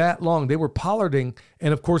for that long. They were pollarding.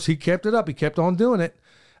 And of course, he kept it up. He kept on doing it.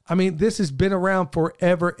 I mean, this has been around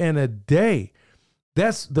forever and a day.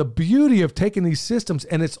 That's the beauty of taking these systems,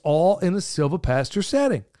 and it's all in a silvopasture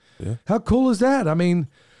setting. Yeah. How cool is that? I mean,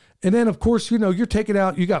 and then of course, you know, you're taking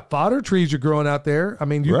out, you got fodder trees you're growing out there. I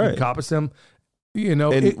mean, you Right. can coppice them, you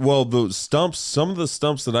know. And it- well, the stumps, some of the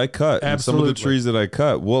stumps that I cut, and some of the Absolutely. trees that I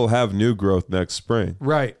cut will have new growth next spring.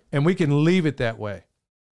 right. And we can leave it that way.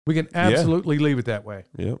 We can absolutely leave it that way.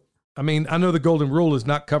 Yep. I mean, I know the golden rule is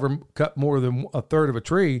not cut more than a third of a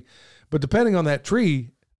tree, but depending on that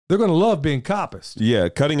tree, they're going to love being coppiced. Yeah,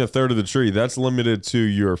 cutting a third of the tree, that's limited to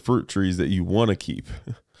your fruit trees that you want to keep.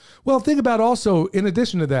 Well, think about also, in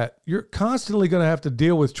addition to that, you're constantly going to have to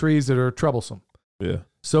deal with trees that are troublesome. Yeah.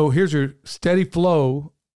 So here's your steady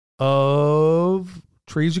flow of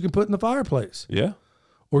trees you can put in the fireplace Yeah.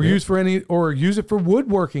 or Yeah. use it for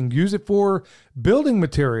woodworking, use it for building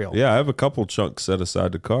material. Yeah, I have a couple chunks set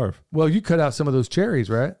aside to carve. Well, you cut out some of those cherries,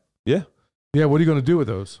 right? Yeah. Yeah. What are you going to do with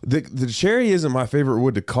those? The cherry isn't my favorite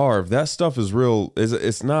wood to carve. That stuff is real.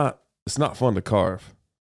 It's not fun to carve.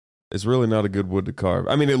 It's really not a good wood to carve.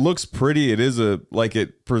 I mean, it looks pretty. It is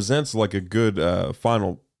it presents like a good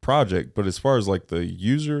final project. But as far as like the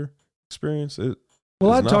user experience, Well, it's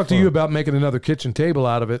I not talked to fun. you about making another kitchen table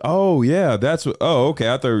out of it. Oh yeah, that's what. Oh okay.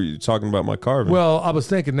 I thought you were talking about my carving. Well, I was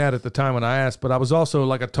thinking that at the time when I asked, but I was also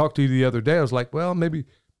like, I talked to you the other day. I was like, well, maybe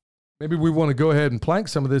we want to go ahead and plank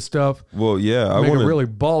some of this stuff, Well, yeah. I make want a to. really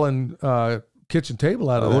ballin' kitchen table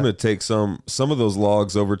out I of want to that. take some of those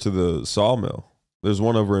logs over to the sawmill. There's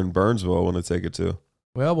one over in Burnsville. I want to take it to.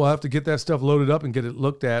 Well, we'll have to get that stuff loaded up and get it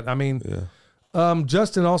looked at. I mean, Yeah.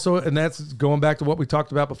 Justin also, and that's going back to what we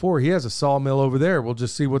talked about before. He has a sawmill over there. We'll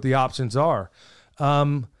just see what the options are.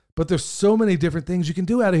 But there's so many different things you can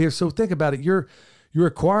do out of here. So think about it. You're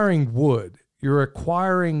acquiring wood. You're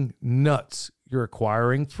acquiring nuts. You're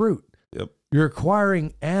acquiring fruit. Yep. You're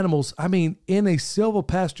acquiring animals. I mean, in a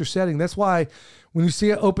silvopasture setting. That's why when you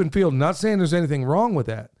see an open field, not saying there's anything wrong with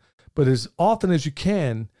that, but as often as you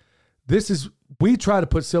can, we try to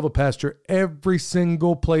put silvopasture every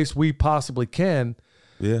single place we possibly can.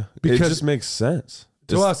 Yeah. Because- it just makes sense.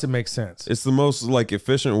 To It's- us, it makes sense. It's the most like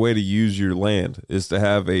efficient way to use your land is to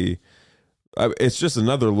have it's just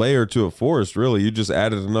another layer to a forest, really. You just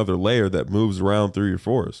added another layer that moves around through your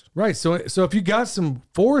forest. Right. So if you got some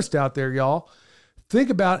forest out there, y'all, think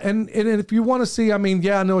about, and if you want to see, I mean,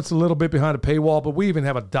 yeah, I know it's a little bit behind a paywall, but we even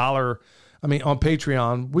have $1. I mean, on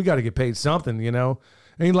Patreon, we got to get paid something, you know?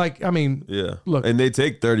 And Yeah. Look. And they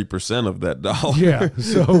take 30% of that dollar. yeah.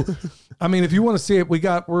 So, I mean, if you want to see it,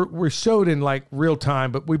 we're showed in like real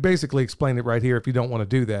time, but we basically explain it right here if you don't want to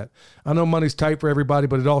do that. I know money's tight for everybody,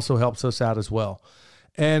 but it also helps us out as well.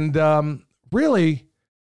 And really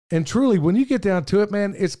and truly, when you get down to it,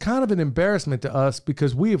 man, it's kind of an embarrassment to us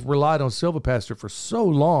because we have relied on silvopasture for so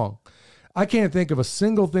long. I can't think of a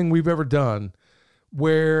single thing we've ever done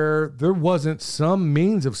where there wasn't some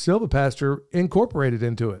means of silvopasture incorporated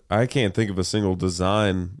into it. I can't think of a single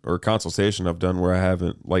design or consultation I've done where I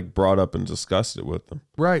haven't like brought up and discussed it with them.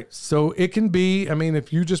 Right. So it can be, I mean,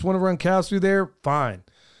 if you just want to run cows through there, fine.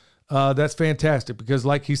 That's fantastic because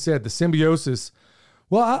like he said, the symbiosis,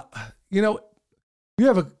 well, you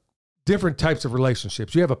have a different types of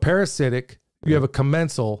relationships. You have a parasitic, you have a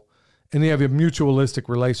commensal, and you have a mutualistic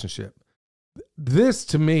relationship. This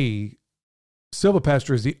to me,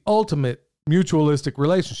 silvopasture is the ultimate mutualistic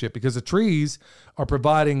relationship because the trees are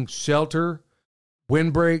providing shelter,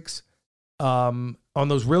 windbreaks, on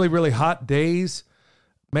those really, really hot days.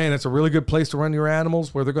 Man, it's a really good place to run your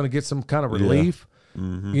animals where they're going to get some kind of relief.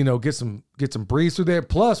 You know, get some breeze through there.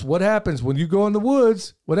 Plus, what happens when you go in the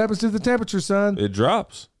woods? What happens to the temperature, son? It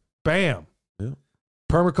drops. Bam. Yeah.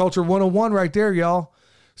 Permaculture 101 right there, y'all.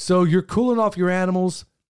 So you're cooling off your animals,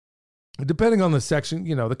 depending on the section,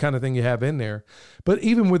 you know, the kind of thing you have in there. But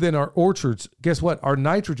even within our orchards, guess what? Our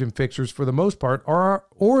nitrogen fixtures, for the most part, are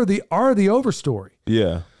the overstory.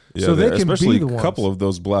 Yeah. Yeah, So they can especially be the a couple of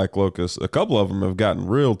those black locusts. A couple of them have gotten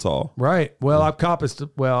real tall. Right. Well, I've coppiced.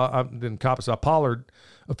 Well, I didn't coppice. I pollard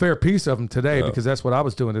a fair piece of them today because that's what I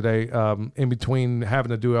was doing today. In between having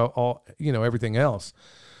to do all you know, everything else,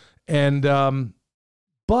 and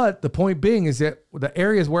but the point being is that the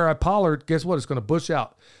areas where I pollard, guess what? It's going to bush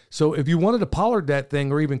out. So if you wanted to pollard that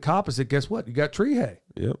thing or even coppice it, guess what? You got tree hay.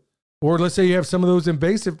 Yep. Or let's say you have some of those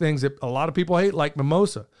invasive things that a lot of people hate, like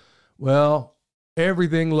mimosa. Well,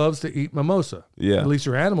 everything loves to eat mimosa. Yeah. At least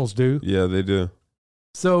your animals do. Yeah, they do.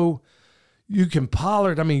 So you can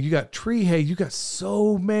pollard. I mean, you got tree hay. You got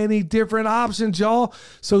so many different options, y'all.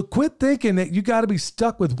 So quit thinking that you got to be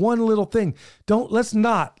stuck with one little thing. Let's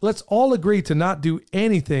all agree to not do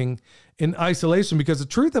anything in isolation, because the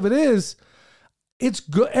truth of it is, it's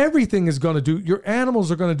good. Everything is going to do. Your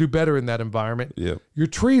animals are going to do better in that environment. Yeah. Your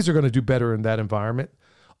trees are going to do better in that environment.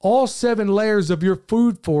 All 7 layers of your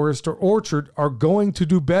food forest or orchard are going to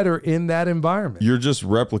do better in that environment. You're just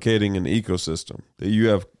replicating an ecosystem that you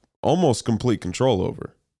have almost complete control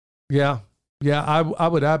over. Yeah. Yeah. I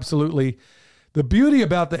would absolutely. The beauty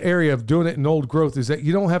about the area of doing it in old growth is that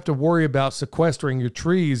you don't have to worry about sequestering your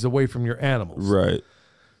trees away from your animals. Right.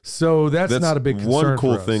 So that's not a big concern. One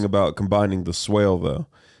cool for us. thing about combining the swale, though,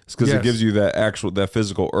 is because Yes. it gives you that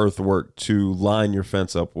physical earthwork to line your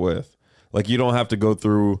fence up with. Like, you don't have to go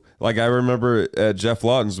through, like, I remember at Jeff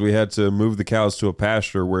Lawton's, we had to move the cows to a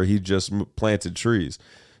pasture where he just planted trees.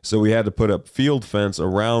 So we had to put up field fence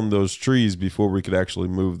around those trees before we could actually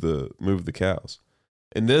move the cows.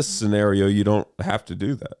 In this scenario, you don't have to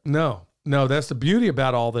do that. No, that's the beauty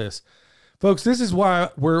about all this. Folks, this is why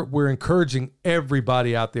we're encouraging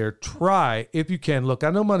everybody out there, try, if you can. Look, I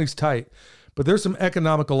know money's tight, but there's some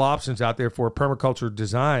economical options out there for permaculture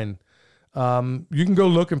design. You can go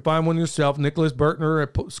look and find one yourself. Nicholas Bertner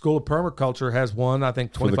at School of Permaculture has one, I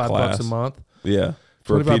think $25 a month. Yeah.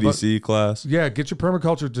 For a 25 PDC class. Yeah, get your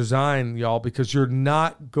permaculture design, y'all, because you're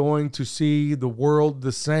not going to see the world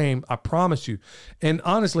the same. I promise you. And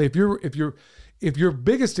honestly, if your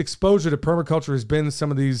biggest exposure to permaculture has been some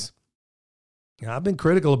of these, I've been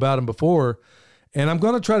critical about them before, and I'm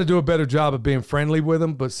going to try to do a better job of being friendly with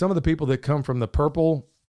them. But some of the people that come from the purple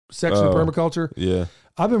section of permaculture, Yeah.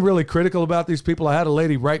 I've been really critical about these people. I had a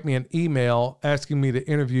lady write me an email asking me to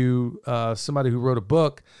interview somebody who wrote a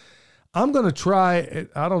book. I'm going to try.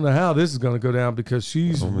 I don't know how this is going to go down because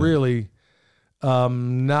she's really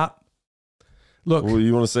not. Look, Well,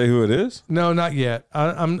 you want to say who it is? no, not yet.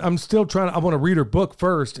 I'm still trying. I want to read her book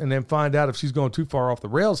first and then find out if she's going too far off the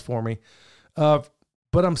rails for me. But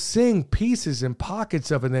I'm seeing pieces and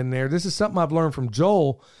pockets of it in there. This is something I've learned from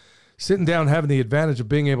Joel, sitting down, having the advantage of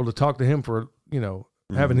being able to talk to him for,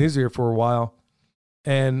 having his ear for a while.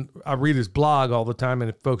 And I read his blog all the time. And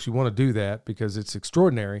if folks, you want to do that because it's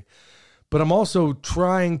extraordinary. But I'm also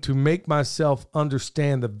trying to make myself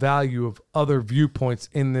understand the value of other viewpoints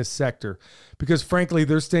in this sector. Because frankly,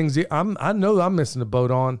 there's things I know I'm missing the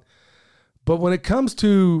boat on. But when it comes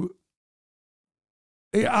to,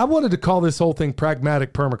 I wanted to call this whole thing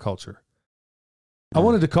pragmatic permaculture. I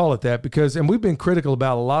wanted to call it that because, and we've been critical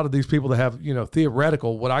about a lot of these people that have,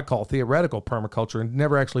 theoretical, what I call theoretical permaculture and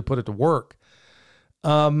never actually put it to work.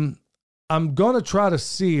 I'm going to try to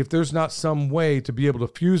see if there's not some way to be able to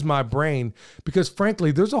fuse my brain because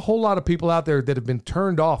frankly, there's a whole lot of people out there that have been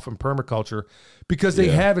turned off from permaculture because they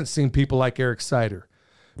haven't seen people like Eric Sider.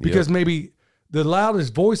 Because maybe the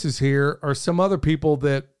loudest voices here are some other people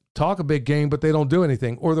that talk a big game, but they don't do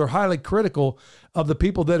anything, or they're highly critical of the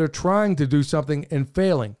people that are trying to do something and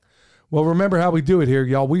failing. Well, remember how we do it here,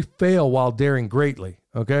 y'all. We fail while daring greatly.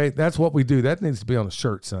 Okay. That's what we do. That needs to be on a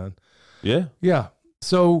shirt, son. Yeah. Yeah.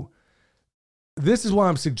 So this is why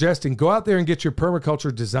I'm suggesting go out there and get your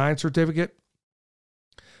permaculture design certificate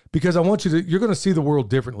because I want you're going to see the world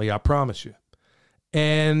differently. I promise you.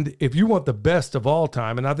 And if you want the best of all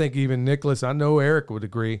time, and I think even Nicholas, I know Eric would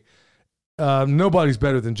agree, nobody's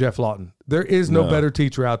better than Jeff Lawton. There is no better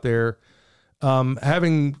teacher out there.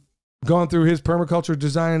 Having gone through his permaculture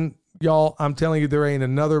design, y'all, I'm telling you, there ain't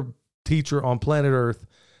another teacher on planet Earth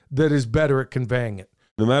that is better at conveying it.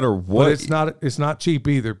 No matter what, But it's not cheap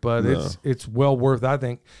either, but No. it's well worth, I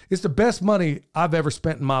think. It's the best money I've ever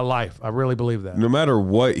spent in my life. I really believe that. no matter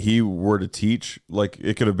what he were to teach, like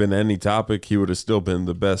it could have been any topic, he would have still been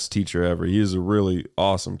the best teacher ever. He is a really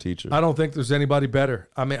awesome teacher. I don't think there's anybody better.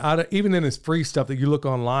 I mean, even in his free stuff that you look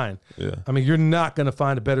online, Yeah. I mean, you're not going to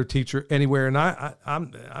find a better teacher anywhere. And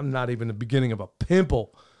I'm not even the beginning of a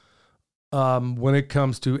pimple when it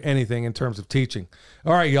comes to anything in terms of teaching.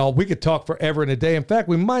 All right, y'all, we could talk forever and a day. In fact,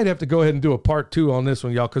 we might have to go ahead and do a part 2 on this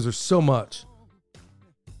one, y'all, because there's so much.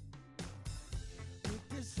 With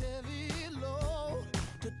this heavy load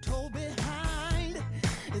to tow behind,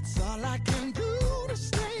 it's all I can do to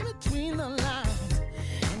stay between the lines.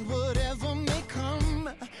 And whatever may come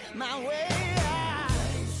my way, I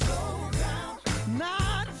slow down,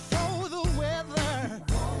 not for the weather.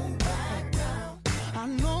 Won't back down. I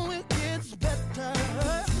know it gets better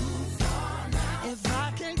if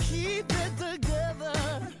I can keep it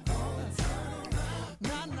together.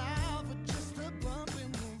 Not now, but just a bump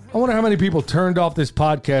in the road. I wonder how many people turned off this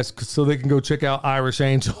podcast so they can go check out Irish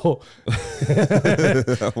Angel.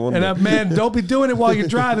 I wonder- And man, don't be doing it while you're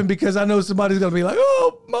driving, because I know somebody's going to be like,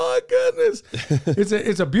 "Oh my goodness!"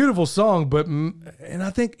 It's a beautiful song, and I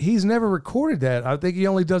think he's never recorded that. I think he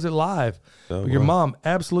only does it live. Oh, But your wow. mom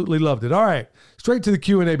absolutely loved it. All right, straight to the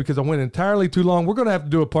Q&A, because I went entirely too long. We're going to have to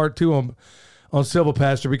do a part 2 on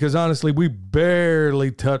Silvopastor, because honestly, we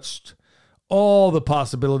barely touched all the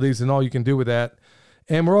possibilities and all you can do with that.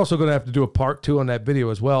 And we're also going to have to do a part 2 on that video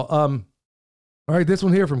as well. All right, this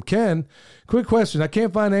one here from Ken. Quick question. I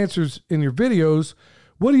can't find answers in your videos.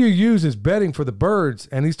 What do you use as bedding for the birds?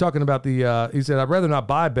 And he's talking about he said, I'd rather not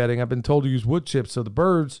buy bedding. I've been told to use wood chips so the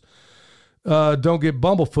birds don't get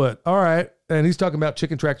bumblefoot. All right. And he's talking about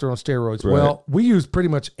chicken tractor on steroids. Right. Well, we use pretty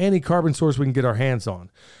much any carbon source we can get our hands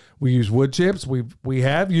on. We use wood chips. We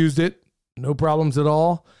have used it. No problems at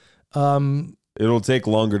all. It'll take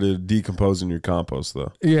longer to decompose in your compost,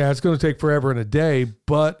 though. Yeah, it's going to take forever and a day.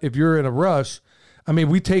 But if you're in a rush, I mean,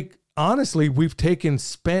 we've taken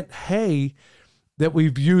spent hay that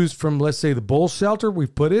we've used from, let's say, the bull shelter.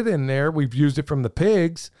 We've put it in there. We've used it from the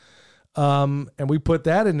pigs. And we put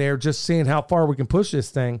that in there, just seeing how far we can push this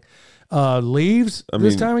thing. Leaves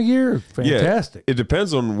this time of year, fantastic. Yeah, it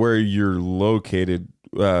depends on where you're located.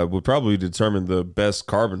 Would probably determine the best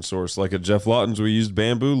carbon source. Like at Jeff Lawton's, we used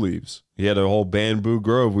bamboo leaves. He had a whole bamboo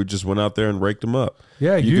grove. We just went out there and raked them up.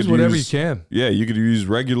 Yeah, use could whatever you can. Yeah, you could use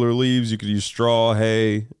regular leaves. You could use straw,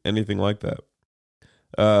 hay, anything like that.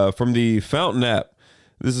 From the Fountain app,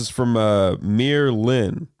 this is from Mir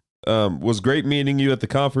Lynn. Was great meeting you at the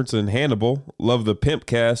conference in Hannibal. Love the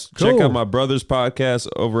Pimpcast. Cool. Check out my brother's podcast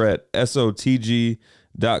over at SOTG.com.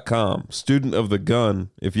 Student of the Gun,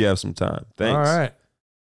 if you have some time. Thanks. All right.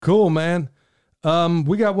 Cool, man.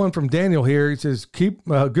 We got one from Daniel here. He says,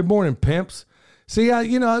 good morning, pimps. See,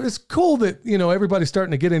 it's cool that, everybody's starting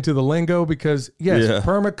to get into the lingo, because yes, Yeah.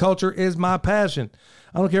 permaculture is my passion.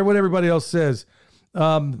 I don't care what everybody else says.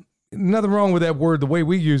 Nothing wrong with that word, the way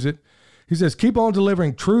we use it. He says, keep on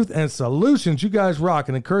delivering truth and solutions. You guys rock,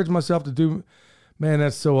 and encourage myself to do. Man,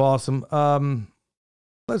 that's so awesome.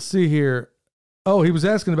 Let's see here. Oh, he was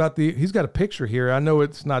asking about he's got a picture here. I know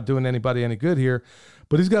it's not doing anybody any good here,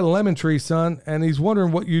 but he's got a lemon tree, son, and he's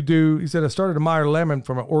wondering what you do. He said, I started a Meyer lemon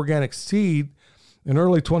from an organic seed in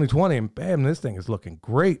early 2020, and bam, this thing is looking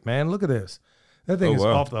great, man. Look at this. That thing is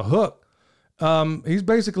wow. off the hook. He's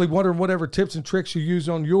basically wondering whatever tips and tricks you use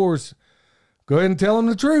on yours. Go ahead and tell him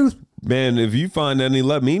the truth. Man, if you find any,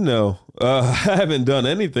 let me know. I haven't done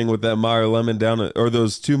anything with that Meyer lemon or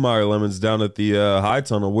those 2 Meyer lemons down at the High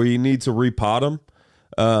Tunnel where you need to repot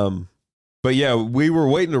them. But yeah, we were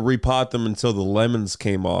waiting to repot them until the lemons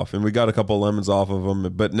came off, and we got a couple lemons off of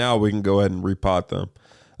them. But now we can go ahead and repot them.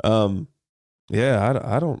 Yeah,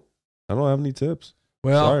 I don't have any tips.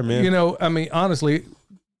 Well, Sorry, man. Honestly,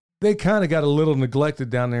 they kind of got a little neglected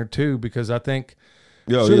down there too, because I think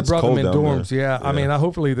Yo, should have it's brought them cold in down dorms. there. Yeah. I mean,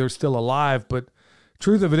 hopefully they're still alive, but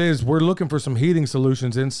truth of it is, we're looking for some heating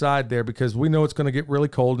solutions inside there, because we know it's going to get really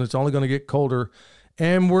cold, and it's only going to get colder.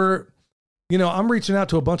 And I'm reaching out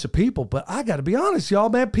to a bunch of people, but I got to be honest, y'all,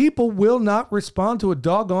 man, people will not respond to a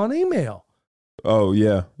doggone email. Oh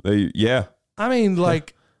yeah, I mean,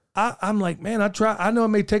 like, I'm like, man, I know it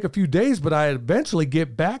may take a few days, but I eventually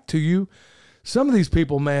get back to you. Some of these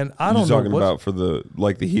people, man, I don't know. You're talking about for the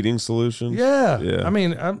heating solution. Yeah. I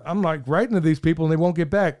mean, I'm like writing to these people and they won't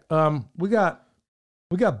get back. We got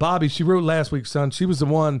Bobby. She wrote last week, son. She was the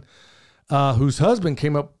one whose husband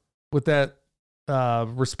came up with that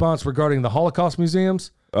response regarding the Holocaust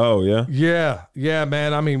museums. Oh yeah. Yeah,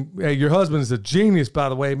 man. I mean, hey, your husband is a genius, by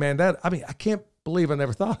the way, man. I can't believe I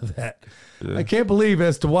never thought of that. I can't believe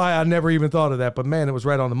as to why I never even thought of that. But man, it was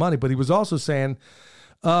right on the money. But he was also saying,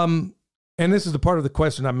 and this is the part of the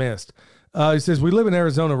question I missed. He says, we live in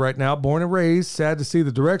Arizona right now, born and raised. Sad to see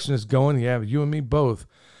the direction it's going. Yeah, you and me both.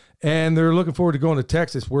 And they're looking forward to going to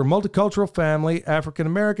Texas. We're a multicultural family,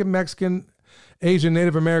 African-American, Mexican, Asian,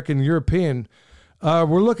 Native American, European.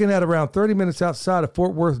 We're looking at around 30 minutes outside of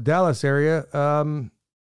Fort Worth, Dallas area.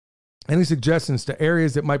 Any suggestions to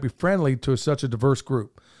areas that might be friendly to such a diverse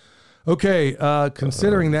group? Okay,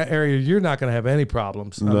 considering that area, you're not going to have any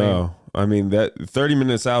problems. I mean, that 30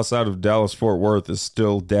 minutes outside of Dallas Fort Worth is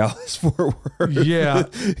still Dallas Fort Worth. Yeah,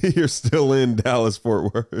 you're still in Dallas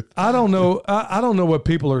Fort Worth. I don't know. I don't know what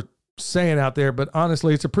people are saying out there, but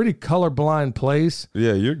honestly, it's a pretty colorblind place.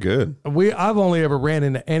 Yeah, you're good. I've only ever ran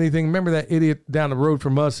into anything. Remember that idiot down the road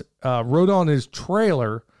from us rode on his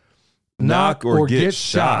trailer, knock or get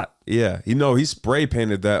shot. Yeah, he spray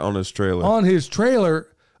painted that on his trailer. On his trailer.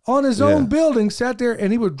 On his own building, sat there,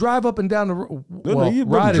 and he would drive up and down the road.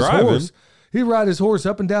 Ride his horse. He'd ride his horse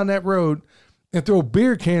up and down that road and throw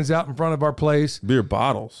beer cans out in front of our place. Beer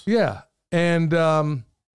bottles. Yeah. And I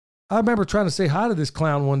remember trying to say hi to this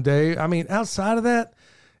clown one day. I mean, outside of that,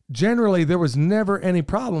 generally, there was never any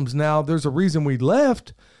problems. Now, there's a reason we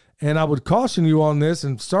left, and I would caution you on this.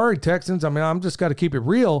 And sorry, Texans. I mean, I'm just got to keep it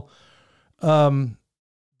real.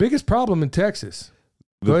 Biggest problem in Texas.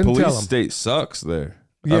 The police state sucks there.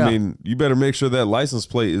 Yeah. I mean, you better make sure that license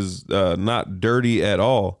plate is not dirty at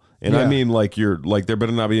all. And I mean, there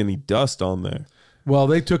better not be any dust on there. Well,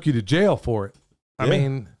 they took you to jail for it. I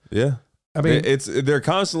mean, they're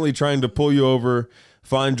constantly trying to pull you over,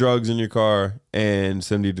 find drugs in your car, and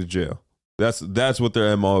send you to jail. That's what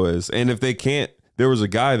their MO is. And if they can't, there was a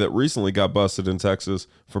guy that recently got busted in Texas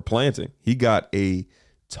for planting. He got a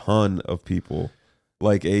ton of people,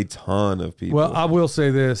 like a ton of people. Well, I will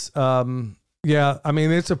say this. Yeah, I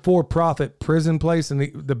mean, it's a for-profit prison place, and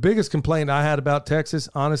the biggest complaint I had about Texas,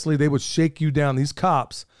 honestly, they would shake you down. These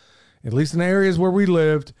cops, at least in the areas where we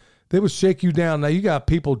lived, they would shake you down. Now, you got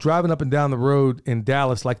people driving up and down the road in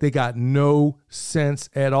Dallas like they got no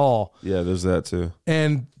sense at all. Yeah, there's that too.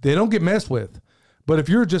 And they don't get messed with. But if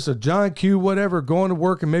you're just a John Q, whatever, going to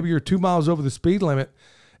work, and maybe you're 2 miles over the speed limit,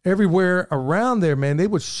 everywhere around there, man, they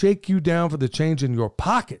would shake you down for the change in your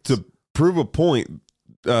pockets. To prove a point,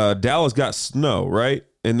 Dallas got snow, right?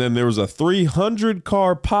 And then there was a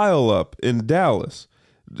 300-car pileup in Dallas.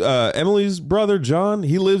 Emily's brother, John,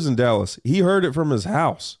 he lives in Dallas. He heard it from his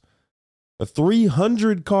house. A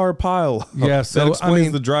 300-car pileup. Yeah, so that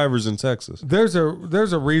explains the drivers in Texas. There's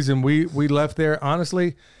a reason we left there.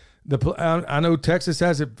 Honestly, I know Texas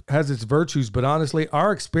has its virtues, but honestly,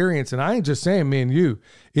 our experience, and I ain't just saying me and you,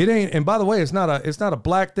 it ain't. And by the way, it's not a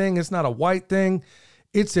black thing. It's not a white thing.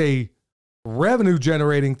 It's a revenue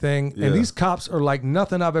generating thing. And these cops are like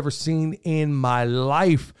nothing I've ever seen in my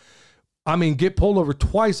life. I mean, get pulled over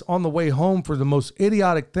twice on the way home for the most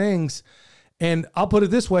idiotic things. And I'll put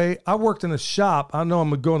it this way. I worked in a shop. I know I'm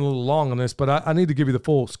going a little long on this, but I need to give you the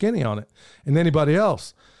full skinny on it and anybody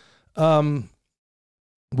else. I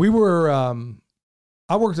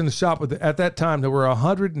worked in the shop at that time, there were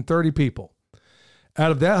 130 people.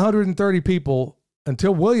 Out of that 130 people,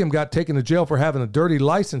 until William got taken to jail for having a dirty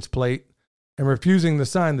license plate and refusing to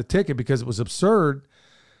sign the ticket because it was absurd,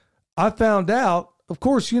 I found out, of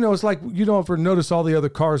course, it's like you don't ever notice all the other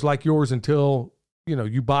cars like yours until,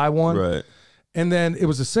 you buy one. Right. And then it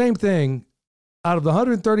was the same thing. Out of the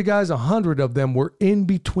 130 guys, 100 of them were in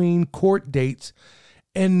between court dates.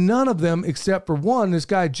 And none of them, except for one, this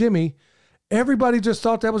guy, Jimmy, everybody just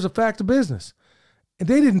thought that was a fact of business. And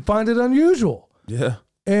they didn't find it unusual. Yeah.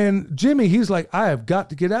 And Jimmy, he's like, I have got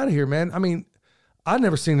to get out of here, man. I mean, I've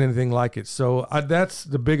never seen anything like it. So that's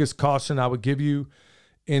the biggest caution I would give you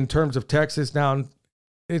in terms of Texas. Now,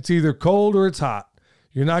 it's either cold or it's hot.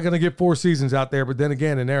 You're not going to get 4 seasons out there. But then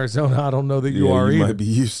again, in Arizona, I don't know that you are either. Might be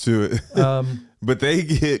used to it. But they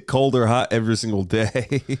get cold or hot every single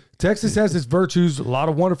day. Texas has its virtues. A lot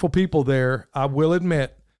of wonderful people there, I will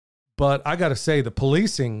admit. But I got to say, the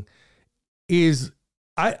policing is,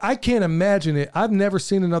 I can't imagine it. I've never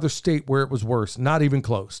seen another state where it was worse. Not even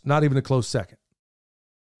close. Not even a close second.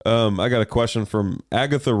 I got a question from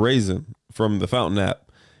Agatha Raisin from the Fountain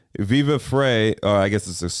app. Viva Frey, I guess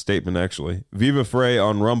it's a statement actually. Viva Frey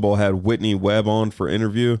on Rumble had Whitney Webb on for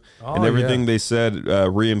interview, and everything they said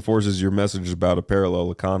reinforces your message about a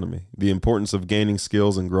parallel economy, the importance of gaining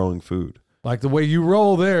skills and growing food. Like the way you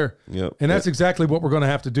roll there. Yep. And that's exactly what we're going to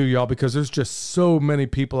have to do, y'all, because there's just so many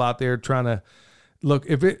people out there trying to look.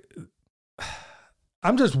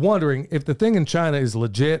 I'm just wondering if the thing in China is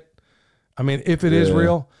legit. I mean, if it is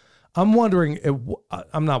real, I'm wondering.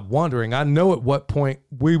 I'm not wondering. I know at what point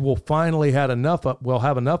we will finally have enough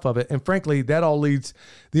of it. And frankly, that all leads.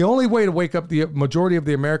 The only way to wake up the majority of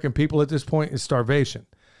the American people at this point is starvation.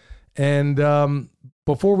 And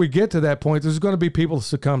before we get to that point, there's going to be people who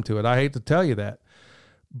succumb to it. I hate to tell you that,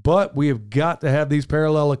 but we have got to have these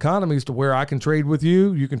parallel economies to where I can trade with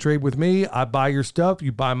you, you can trade with me. I buy your stuff,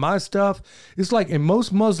 you buy my stuff. It's like in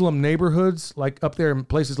most Muslim neighborhoods, like up there in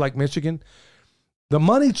places like Michigan. The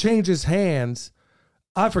money changes hands.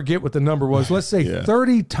 I forget what the number was. Let's say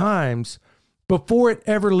 30 times before it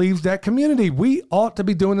ever leaves that community. We ought to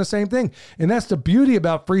be doing the same thing. And that's the beauty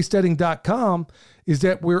about freesteading.com is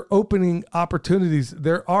that we're opening opportunities.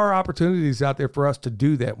 There are opportunities out there for us to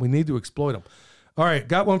do that. We need to exploit them. All right.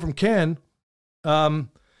 Got one from Ken. He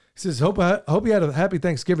says, hope you had a happy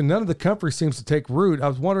Thanksgiving. None of the comfrey seems to take root. I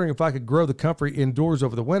was wondering if I could grow the comfrey indoors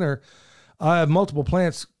over the winter. I have multiple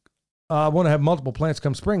plants. I want to have multiple plants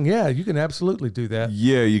come spring. Yeah, you can absolutely do that.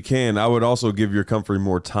 Yeah, you can. I would also give your comfrey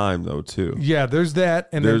more time though too. Yeah, there's that,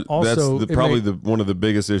 and then also that's one of the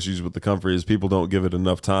biggest issues with the comfrey is people don't give it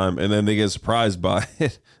enough time, and then they get surprised by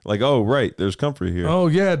it. Like, oh right, there's comfrey here. Oh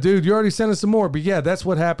yeah, dude, you already sent us some more. But yeah, that's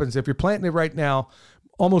what happens if you're planting it right now.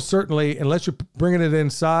 Almost certainly, unless you're bringing it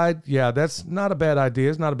inside, yeah, that's not a bad idea.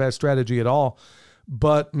 It's not a bad strategy at all.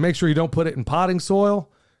 But make sure you don't put it in potting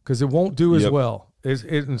soil because it won't do as well.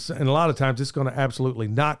 And a lot of times it's going to absolutely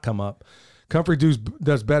not come up. Comfrey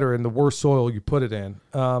does better in the worse soil you put it in.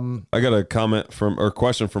 I got a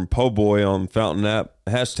question from Po Boy on Fountain App.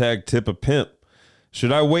 # tip a pimp.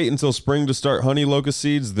 Should I wait until spring to start honey locust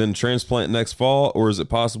seeds, then transplant next fall, or is it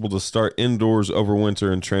possible to start indoors over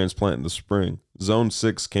winter and transplant in the spring? Zone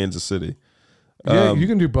 6, Kansas City. Yeah, you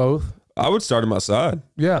can do both. I would start them outside.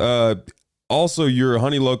 Yeah. Also, your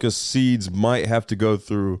honey locust seeds might have to go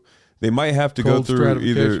through. They might have to go through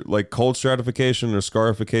either like cold stratification or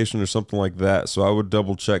scarification or something like that. So I would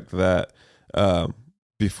double check that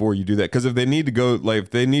before you do that. Because if they need to if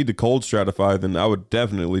they need to cold stratify, then I would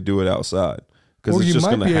definitely do it outside because it's just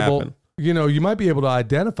going to happen. You might be able to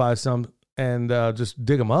identify some and just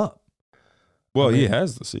dig them up. Well, he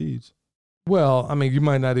has the seeds. Well, I mean, you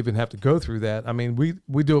might not even have to go through that. I mean,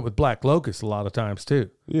 we do it with black locust a lot of times too.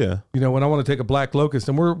 Yeah. When I want to take a black locust,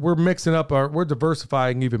 and we're mixing up we're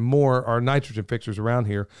diversifying even more our nitrogen fixtures around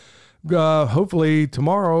here. Hopefully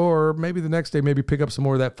tomorrow or maybe the next day, maybe pick up some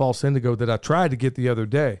more of that false indigo that I tried to get the other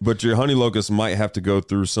day. But your honey locust might have to go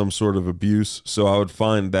through some sort of abuse, so I would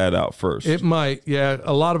find that out first. It might, yeah.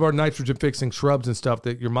 A lot of our nitrogen fixing shrubs and stuff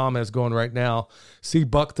that your mom has going right now, see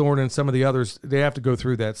buckthorn and some of the others, they have to go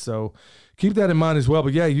through that. So keep that in mind as well.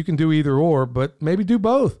 But yeah, you can do either or, but maybe do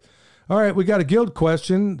both. All right, we got a guild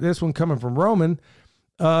question. This one coming from Roman.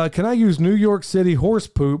 Can I use New York City horse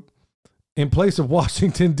poop in place of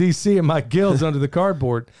Washington, D.C. in my guilds under the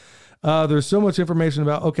cardboard? There's so much information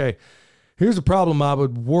about, okay, here's a problem I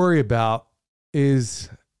would worry about is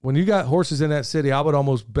when you got horses in that city, I would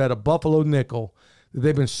almost bet a buffalo nickel that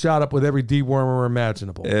they've been shot up with every dewormer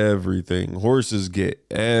imaginable. Everything. Horses get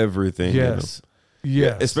everything. Yes.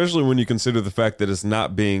 Yes. Yeah, especially when you consider the fact that it's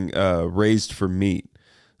not being raised for meat.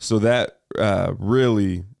 So that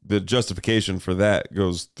really, the justification for that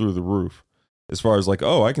goes through the roof. As far as like,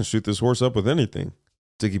 oh, I can shoot this horse up with anything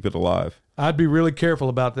to keep it alive. I'd be really careful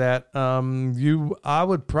about that. I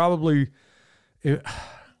would probably,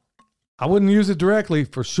 I wouldn't use it directly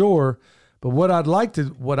for sure. But what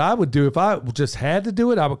I would do if I just had to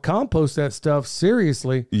do it, I would compost that stuff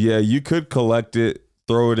seriously. Yeah, you could collect it,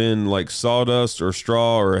 throw it in like sawdust or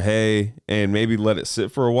straw or hay, and maybe let it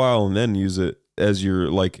sit for a while and then use it as your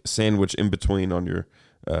like sandwich in between on your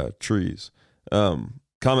trees.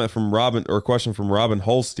 Comment from Robin, or question from Robin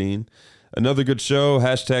Holstein. Another good show.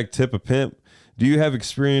 # tip a pimp. Do you have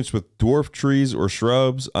experience with dwarf trees or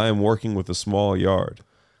shrubs? I am working with a small yard.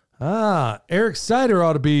 Eric Sider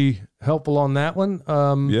ought to be helpful on that one.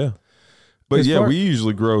 Yeah. But yeah, we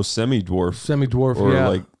usually grow semi-dwarf. Or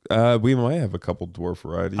like, we might have a couple dwarf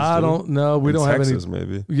varieties. I don't know. We don't have any.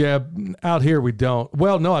 Maybe. Yeah, out here we don't.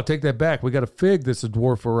 Well, no, I take that back. We got a fig that's a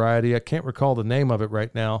dwarf variety. I can't recall the name of it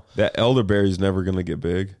right now. That elderberry's never going to get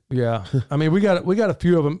big. Yeah, I mean we got a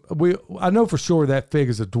few of them. I know for sure that fig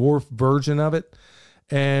is a dwarf version of it,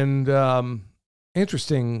 and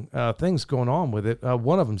interesting things going on with it.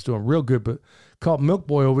 One of them's doing real good, but caught Milk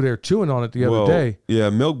Boy over there chewing on it the other day. Yeah,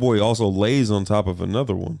 Milk Boy also lays on top of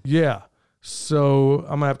another one. Yeah. So I'm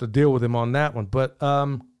going to have to deal with him on that one. But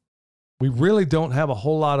we really don't have a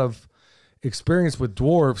whole lot of experience with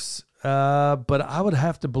dwarfs. But I would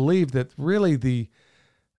have to believe that really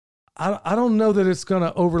I don't know that it's going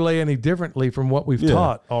to overlay any differently from what we've Yeah.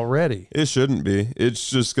 taught already. It shouldn't be. It's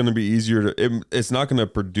just going to be easier to. It's not going to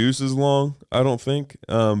produce as long, I don't think.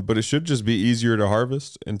 But it should just be easier to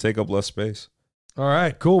harvest and take up less space. All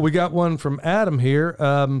right, cool. We got one from Adam here.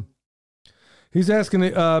 He's asking,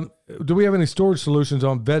 do we have any storage solutions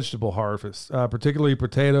on vegetable harvest, particularly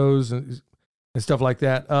potatoes and stuff like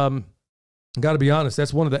that? Got to be honest,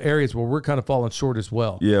 that's one of the areas where we're kind of falling short as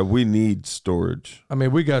well. Yeah, we need storage. I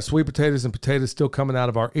mean, we got sweet potatoes and potatoes still coming out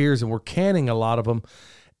of our ears, and we're canning a lot of them.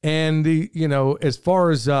 And, as far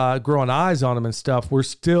as growing eyes on them and stuff, we're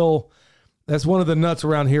still, that's one of the nuts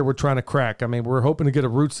around here we're trying to crack. I mean, we're hoping to get a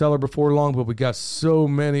root cellar before long, but we got so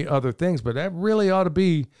many other things. But that really ought to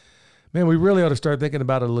be, man, we really ought to start thinking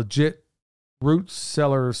about a legit root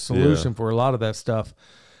cellar solution for a lot of that stuff.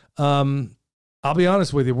 I'll be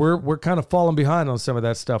honest with you, we're kind of falling behind on some of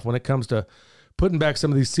that stuff when it comes to putting back some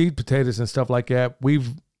of these seed potatoes and stuff like that. We're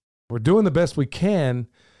doing the best we can,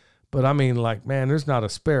 but I mean, like, man, there's not a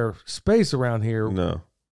spare space around here. No,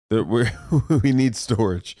 we need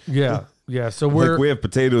storage. Yeah. So We have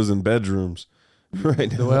potatoes in bedrooms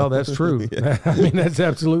right now. Well, that's true. Yeah. I mean, that's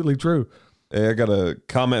absolutely true. Hey, I got a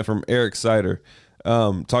comment from Eric Sider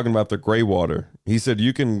talking about the gray water. He said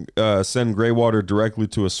you can send gray water directly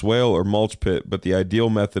to a swale or mulch pit, but the ideal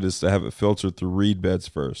method is to have it filtered through reed beds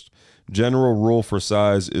first. General rule for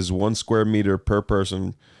size is 1 square meter per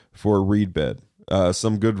person for a reed bed.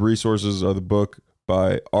 Some good resources are the book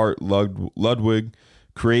by Art Ludwig,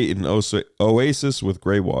 Create an Oasis with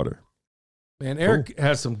Gray Water. Man, Eric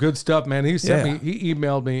has some good stuff, man. He sent Yeah. he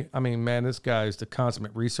emailed me. I mean, man, this guy is the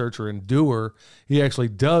consummate researcher and doer. He actually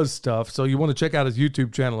does stuff. So you want to check out his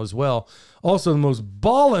YouTube channel as well. Also, the most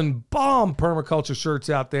ballin' bomb permaculture shirts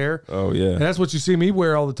out there. Oh, yeah. And that's what you see me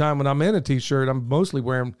wear all the time when I'm in a t-shirt. I'm mostly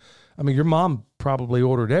wearing, I mean, your mom probably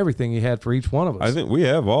ordered everything you had for each one of us. I think we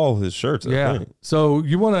have all his shirts. I think. So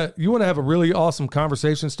you want to have a really awesome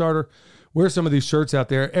conversation starter? Wear some of these shirts out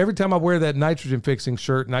there. Every time I wear that nitrogen fixing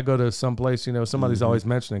shirt and I go to someplace, somebody's always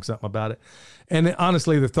mentioning something about it. And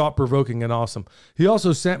honestly, they're thought provoking and awesome. He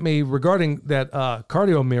also sent me regarding that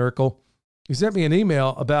cardio miracle. He sent me an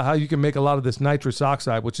email about how you can make a lot of this nitrous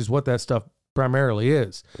oxide, which is what that stuff primarily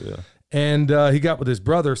is. Yeah. And he got with his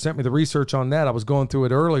brother, sent me the research on that. I was going through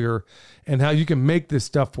it earlier and how you can make this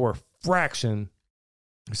stuff for a fraction.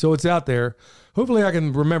 So it's out there. Hopefully I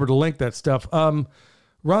can remember to link that stuff.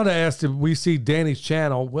 Rhonda asked if we see Danny's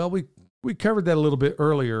channel. Well, we covered that a little bit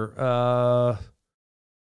earlier.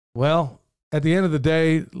 Well, at the end of the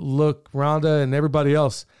day, look, Rhonda and everybody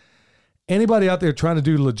else, anybody out there trying to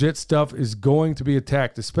do legit stuff is going to be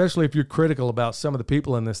attacked, especially if you're critical about some of the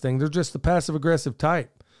people in this thing. They're just the passive-aggressive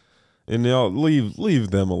type. And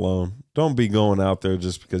leave them alone. Don't be going out there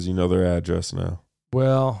just because you know their address now.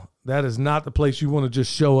 Well, that is not the place you want to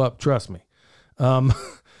just show up. Trust me.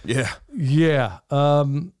 Yeah. Yeah.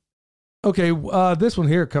 Okay. This one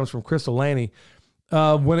here comes from Crystal Laney.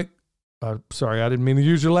 Sorry, I didn't mean to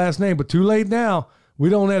use your last name, but too late now. We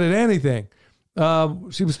don't edit anything.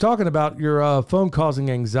 She was talking about your phone causing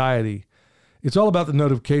anxiety. It's all about the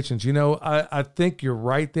notifications. I think you're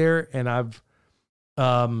right there, and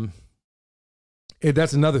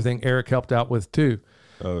that's another thing Eric helped out with too.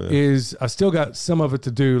 Oh, yeah. Is I still got some of it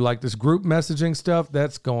to do, like this group messaging stuff.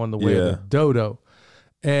 That's going the way of the dodo.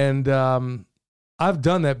 And I've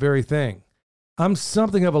done that very thing. I'm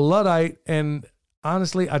something of a Luddite, and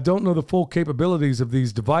honestly, I don't know the full capabilities of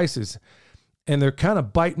these devices, and they're kind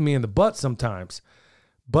of biting me in the butt sometimes.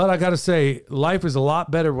 But I got to say, life is a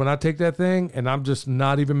lot better when I take that thing, and I'm just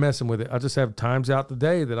not even messing with it. I just have times out the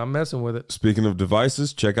day that I'm messing with it. Speaking of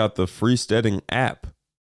devices, check out the Freesteading app.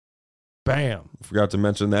 Bam. Forgot to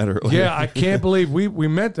mention that earlier. Yeah, I can't believe we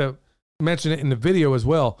meant to mention it in the video as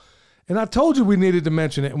well. And I told you we needed to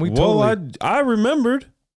mention it, and we totally. I remembered.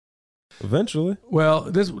 Eventually. Well,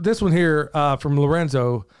 this one here from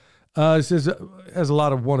Lorenzo says has a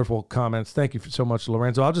lot of wonderful comments. Thank you so much,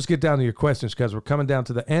 Lorenzo. I'll just get down to your questions because we're coming down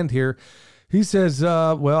to the end here. He says,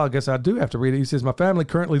 well, I guess I do have to read it. He says, my family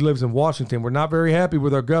currently lives in Washington. We're not very happy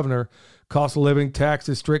with our governor, cost of living,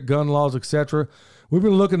 taxes, strict gun laws, etc. We've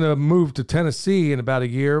been looking to move to Tennessee in about a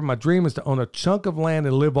year. My dream is to own a chunk of land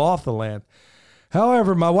and live off the land.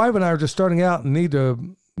 However, my wife and I are just starting out and need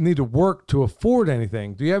to work to afford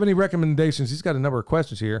anything. Do you have any recommendations? He's got a number of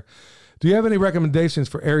questions here. Do you have any recommendations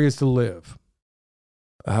for areas to live?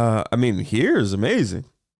 I mean, here is amazing.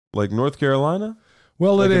 Like North Carolina?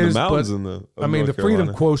 Well, like it in is, the mountains but in the the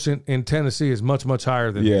freedom quotient in Tennessee is much, much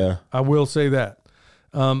higher than here. I will say that.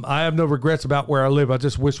 I have no regrets about where I live. I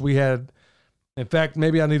just wish we had, in fact,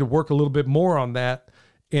 maybe I need to work a little bit more on that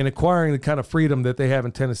in acquiring the kind of freedom that they have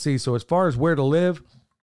in Tennessee. So as far as where to live,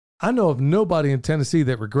 I know of nobody in Tennessee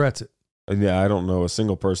that regrets it. And yeah, I don't know a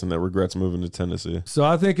single person that regrets moving to Tennessee. So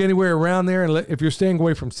I think anywhere around there, and if you're staying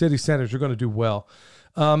away from city centers, you're going to do well.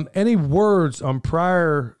 Any words on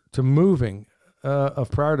prior to moving?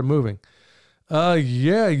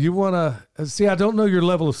 Yeah, you want to see. I don't know your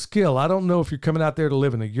level of skill. I don't know if you're coming out there to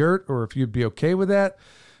live in a yurt or if you'd be okay with that.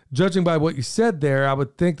 Judging by what you said there, I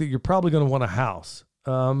would think that you're probably going to want a house.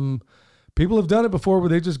 People have done it before where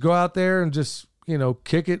they just go out there and just,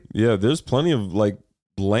 kick it. Yeah, there's plenty of like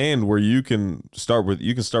land where you can start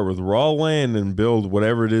with raw land and build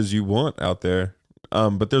whatever it is you want out there.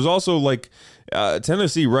 But there's also like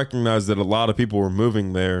Tennessee recognized that a lot of people were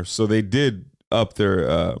moving there, so they did up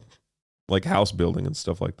their like house building and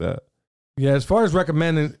stuff like that. Yeah, as far as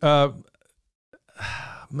recommending, the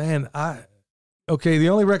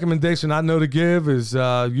only recommendation I know to give is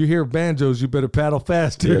you hear banjos, you better paddle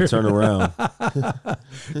faster. Yeah, turn around.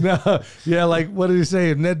 No, yeah, like what did he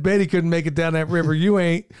say? If Ned Beatty couldn't make it down that river, you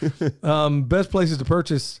ain't. Best places to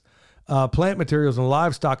purchase plant materials and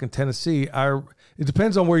livestock in Tennessee are. It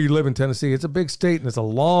depends on where you live in Tennessee. It's a big state and it's a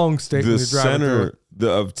long state. The center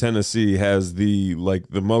of Tennessee has the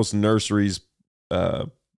most nurseries,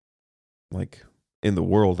 like in the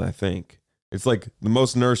world. I think it's like the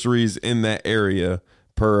most nurseries in that area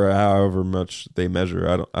per however much they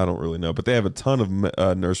measure. I don't really know, but they have a ton of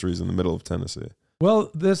nurseries in the middle of Tennessee.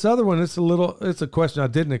 Well, this other one, it's a question I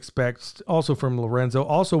didn't expect. Also from Lorenzo.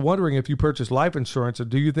 Also wondering if you purchase life insurance or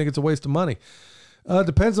do you think it's a waste of money?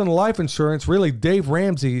 Depends on the life insurance. Really, Dave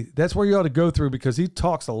Ramsey, that's where you ought to go through because he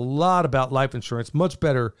talks a lot about life insurance, much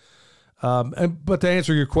better. But to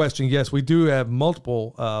answer your question, yes, we do have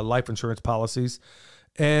multiple life insurance policies.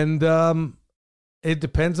 And it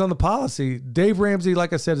depends on the policy. Dave Ramsey,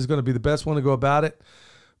 like I said, is going to be the best one to go about it.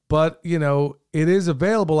 But, it is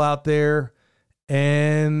available out there.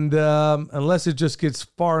 And unless it just gets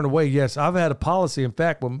far and away, yes, I've had a policy. In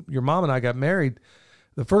fact, when your mom and I got married,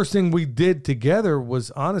 the first thing we did together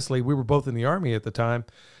was, honestly, we were both in the Army at the time.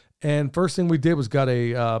 And first thing we did was got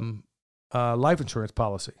a life insurance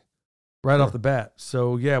policy right off the bat.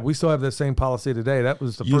 So, yeah, we still have that same policy today. That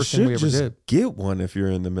was the first thing we ever did. Get one if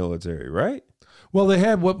you're in the military, right? Well, they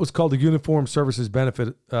had what was called the Uniform Services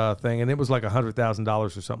Benefit thing, and it was like $100,000 or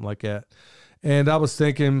something like that. And I was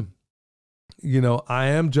thinking, I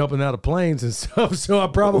am jumping out of planes and stuff, so I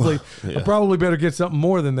probably better get something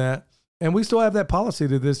more than that. And we still have that policy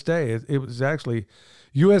to this day. It was actually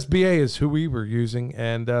USBA is who we were using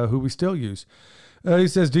and who we still use. He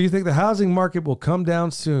says, do you think the housing market will come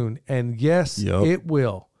down soon? And yes, It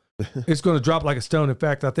will. It's going to drop like a stone. In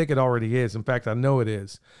fact, I think it already is. In fact, I know it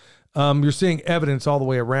is. You're seeing evidence all the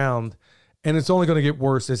way around, and it's only going to get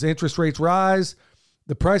worse. As interest rates rise,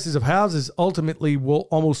 the prices of houses ultimately will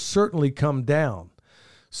almost certainly come down.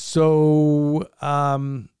 So,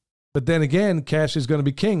 but then again, cash is going to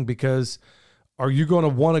be king because are you going to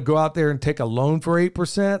want to go out there and take a loan for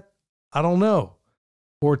 8%? I don't know.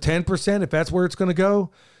 Or 10% if that's where it's going to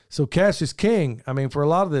go. So cash is king, I mean, for a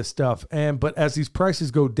lot of this stuff. But as these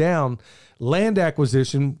prices go down, land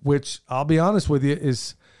acquisition, which I'll be honest with you,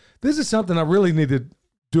 this is something I really need to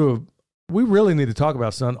do. We really need to talk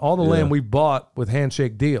about, son. All the land we bought with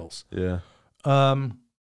handshake deals. Yeah. And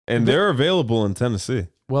they're available in Tennessee.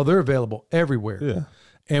 Well, they're available everywhere. Yeah.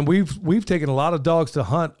 And we've taken a lot of dogs to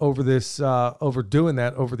hunt over this, over doing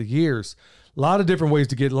that over the years. A lot of different ways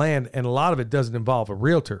to get land, and a lot of it doesn't involve a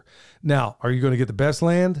realtor. Now, are you going to get the best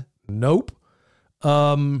land? Nope.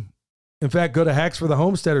 In fact, go to Hacks for the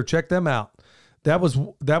Homesteader. Check them out. That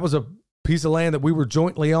was a piece of land that we were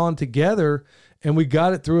jointly on together, and we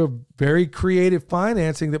got it through a very creative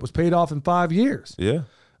financing that was paid off in 5 years. Yeah.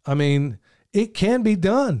 I mean, it can be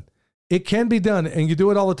done. It can be done, and you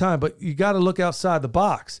do it all the time, but you got to look outside the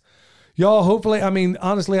box. Y'all, hopefully, I mean,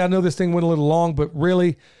 honestly, I know this thing went a little long, but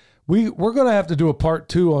really, we're going to have to do a part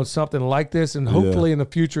 2 on something like this, and hopefully in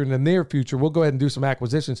the near future, we'll go ahead and do some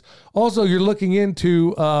acquisitions. Also, you're looking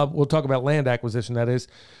into, we'll talk about land acquisition, that is.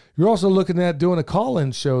 You're also looking at doing a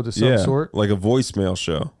call-in show to some sort. Like a voicemail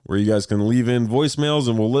show where you guys can leave in voicemails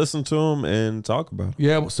and we'll listen to them and talk about them.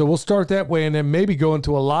 Yeah, so we'll start that way and then maybe go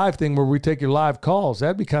into a live thing where we take your live calls.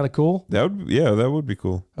 That'd be kind of cool. That would be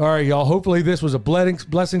cool. All right, y'all. Hopefully this was a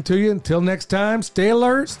blessing to you. Until next time, stay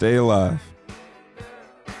alert. Stay alive.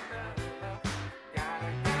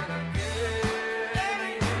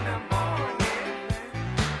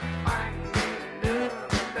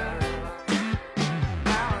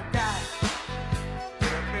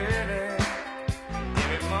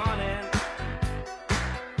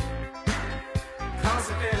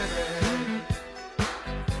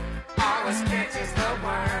 Always catches the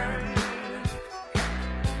word.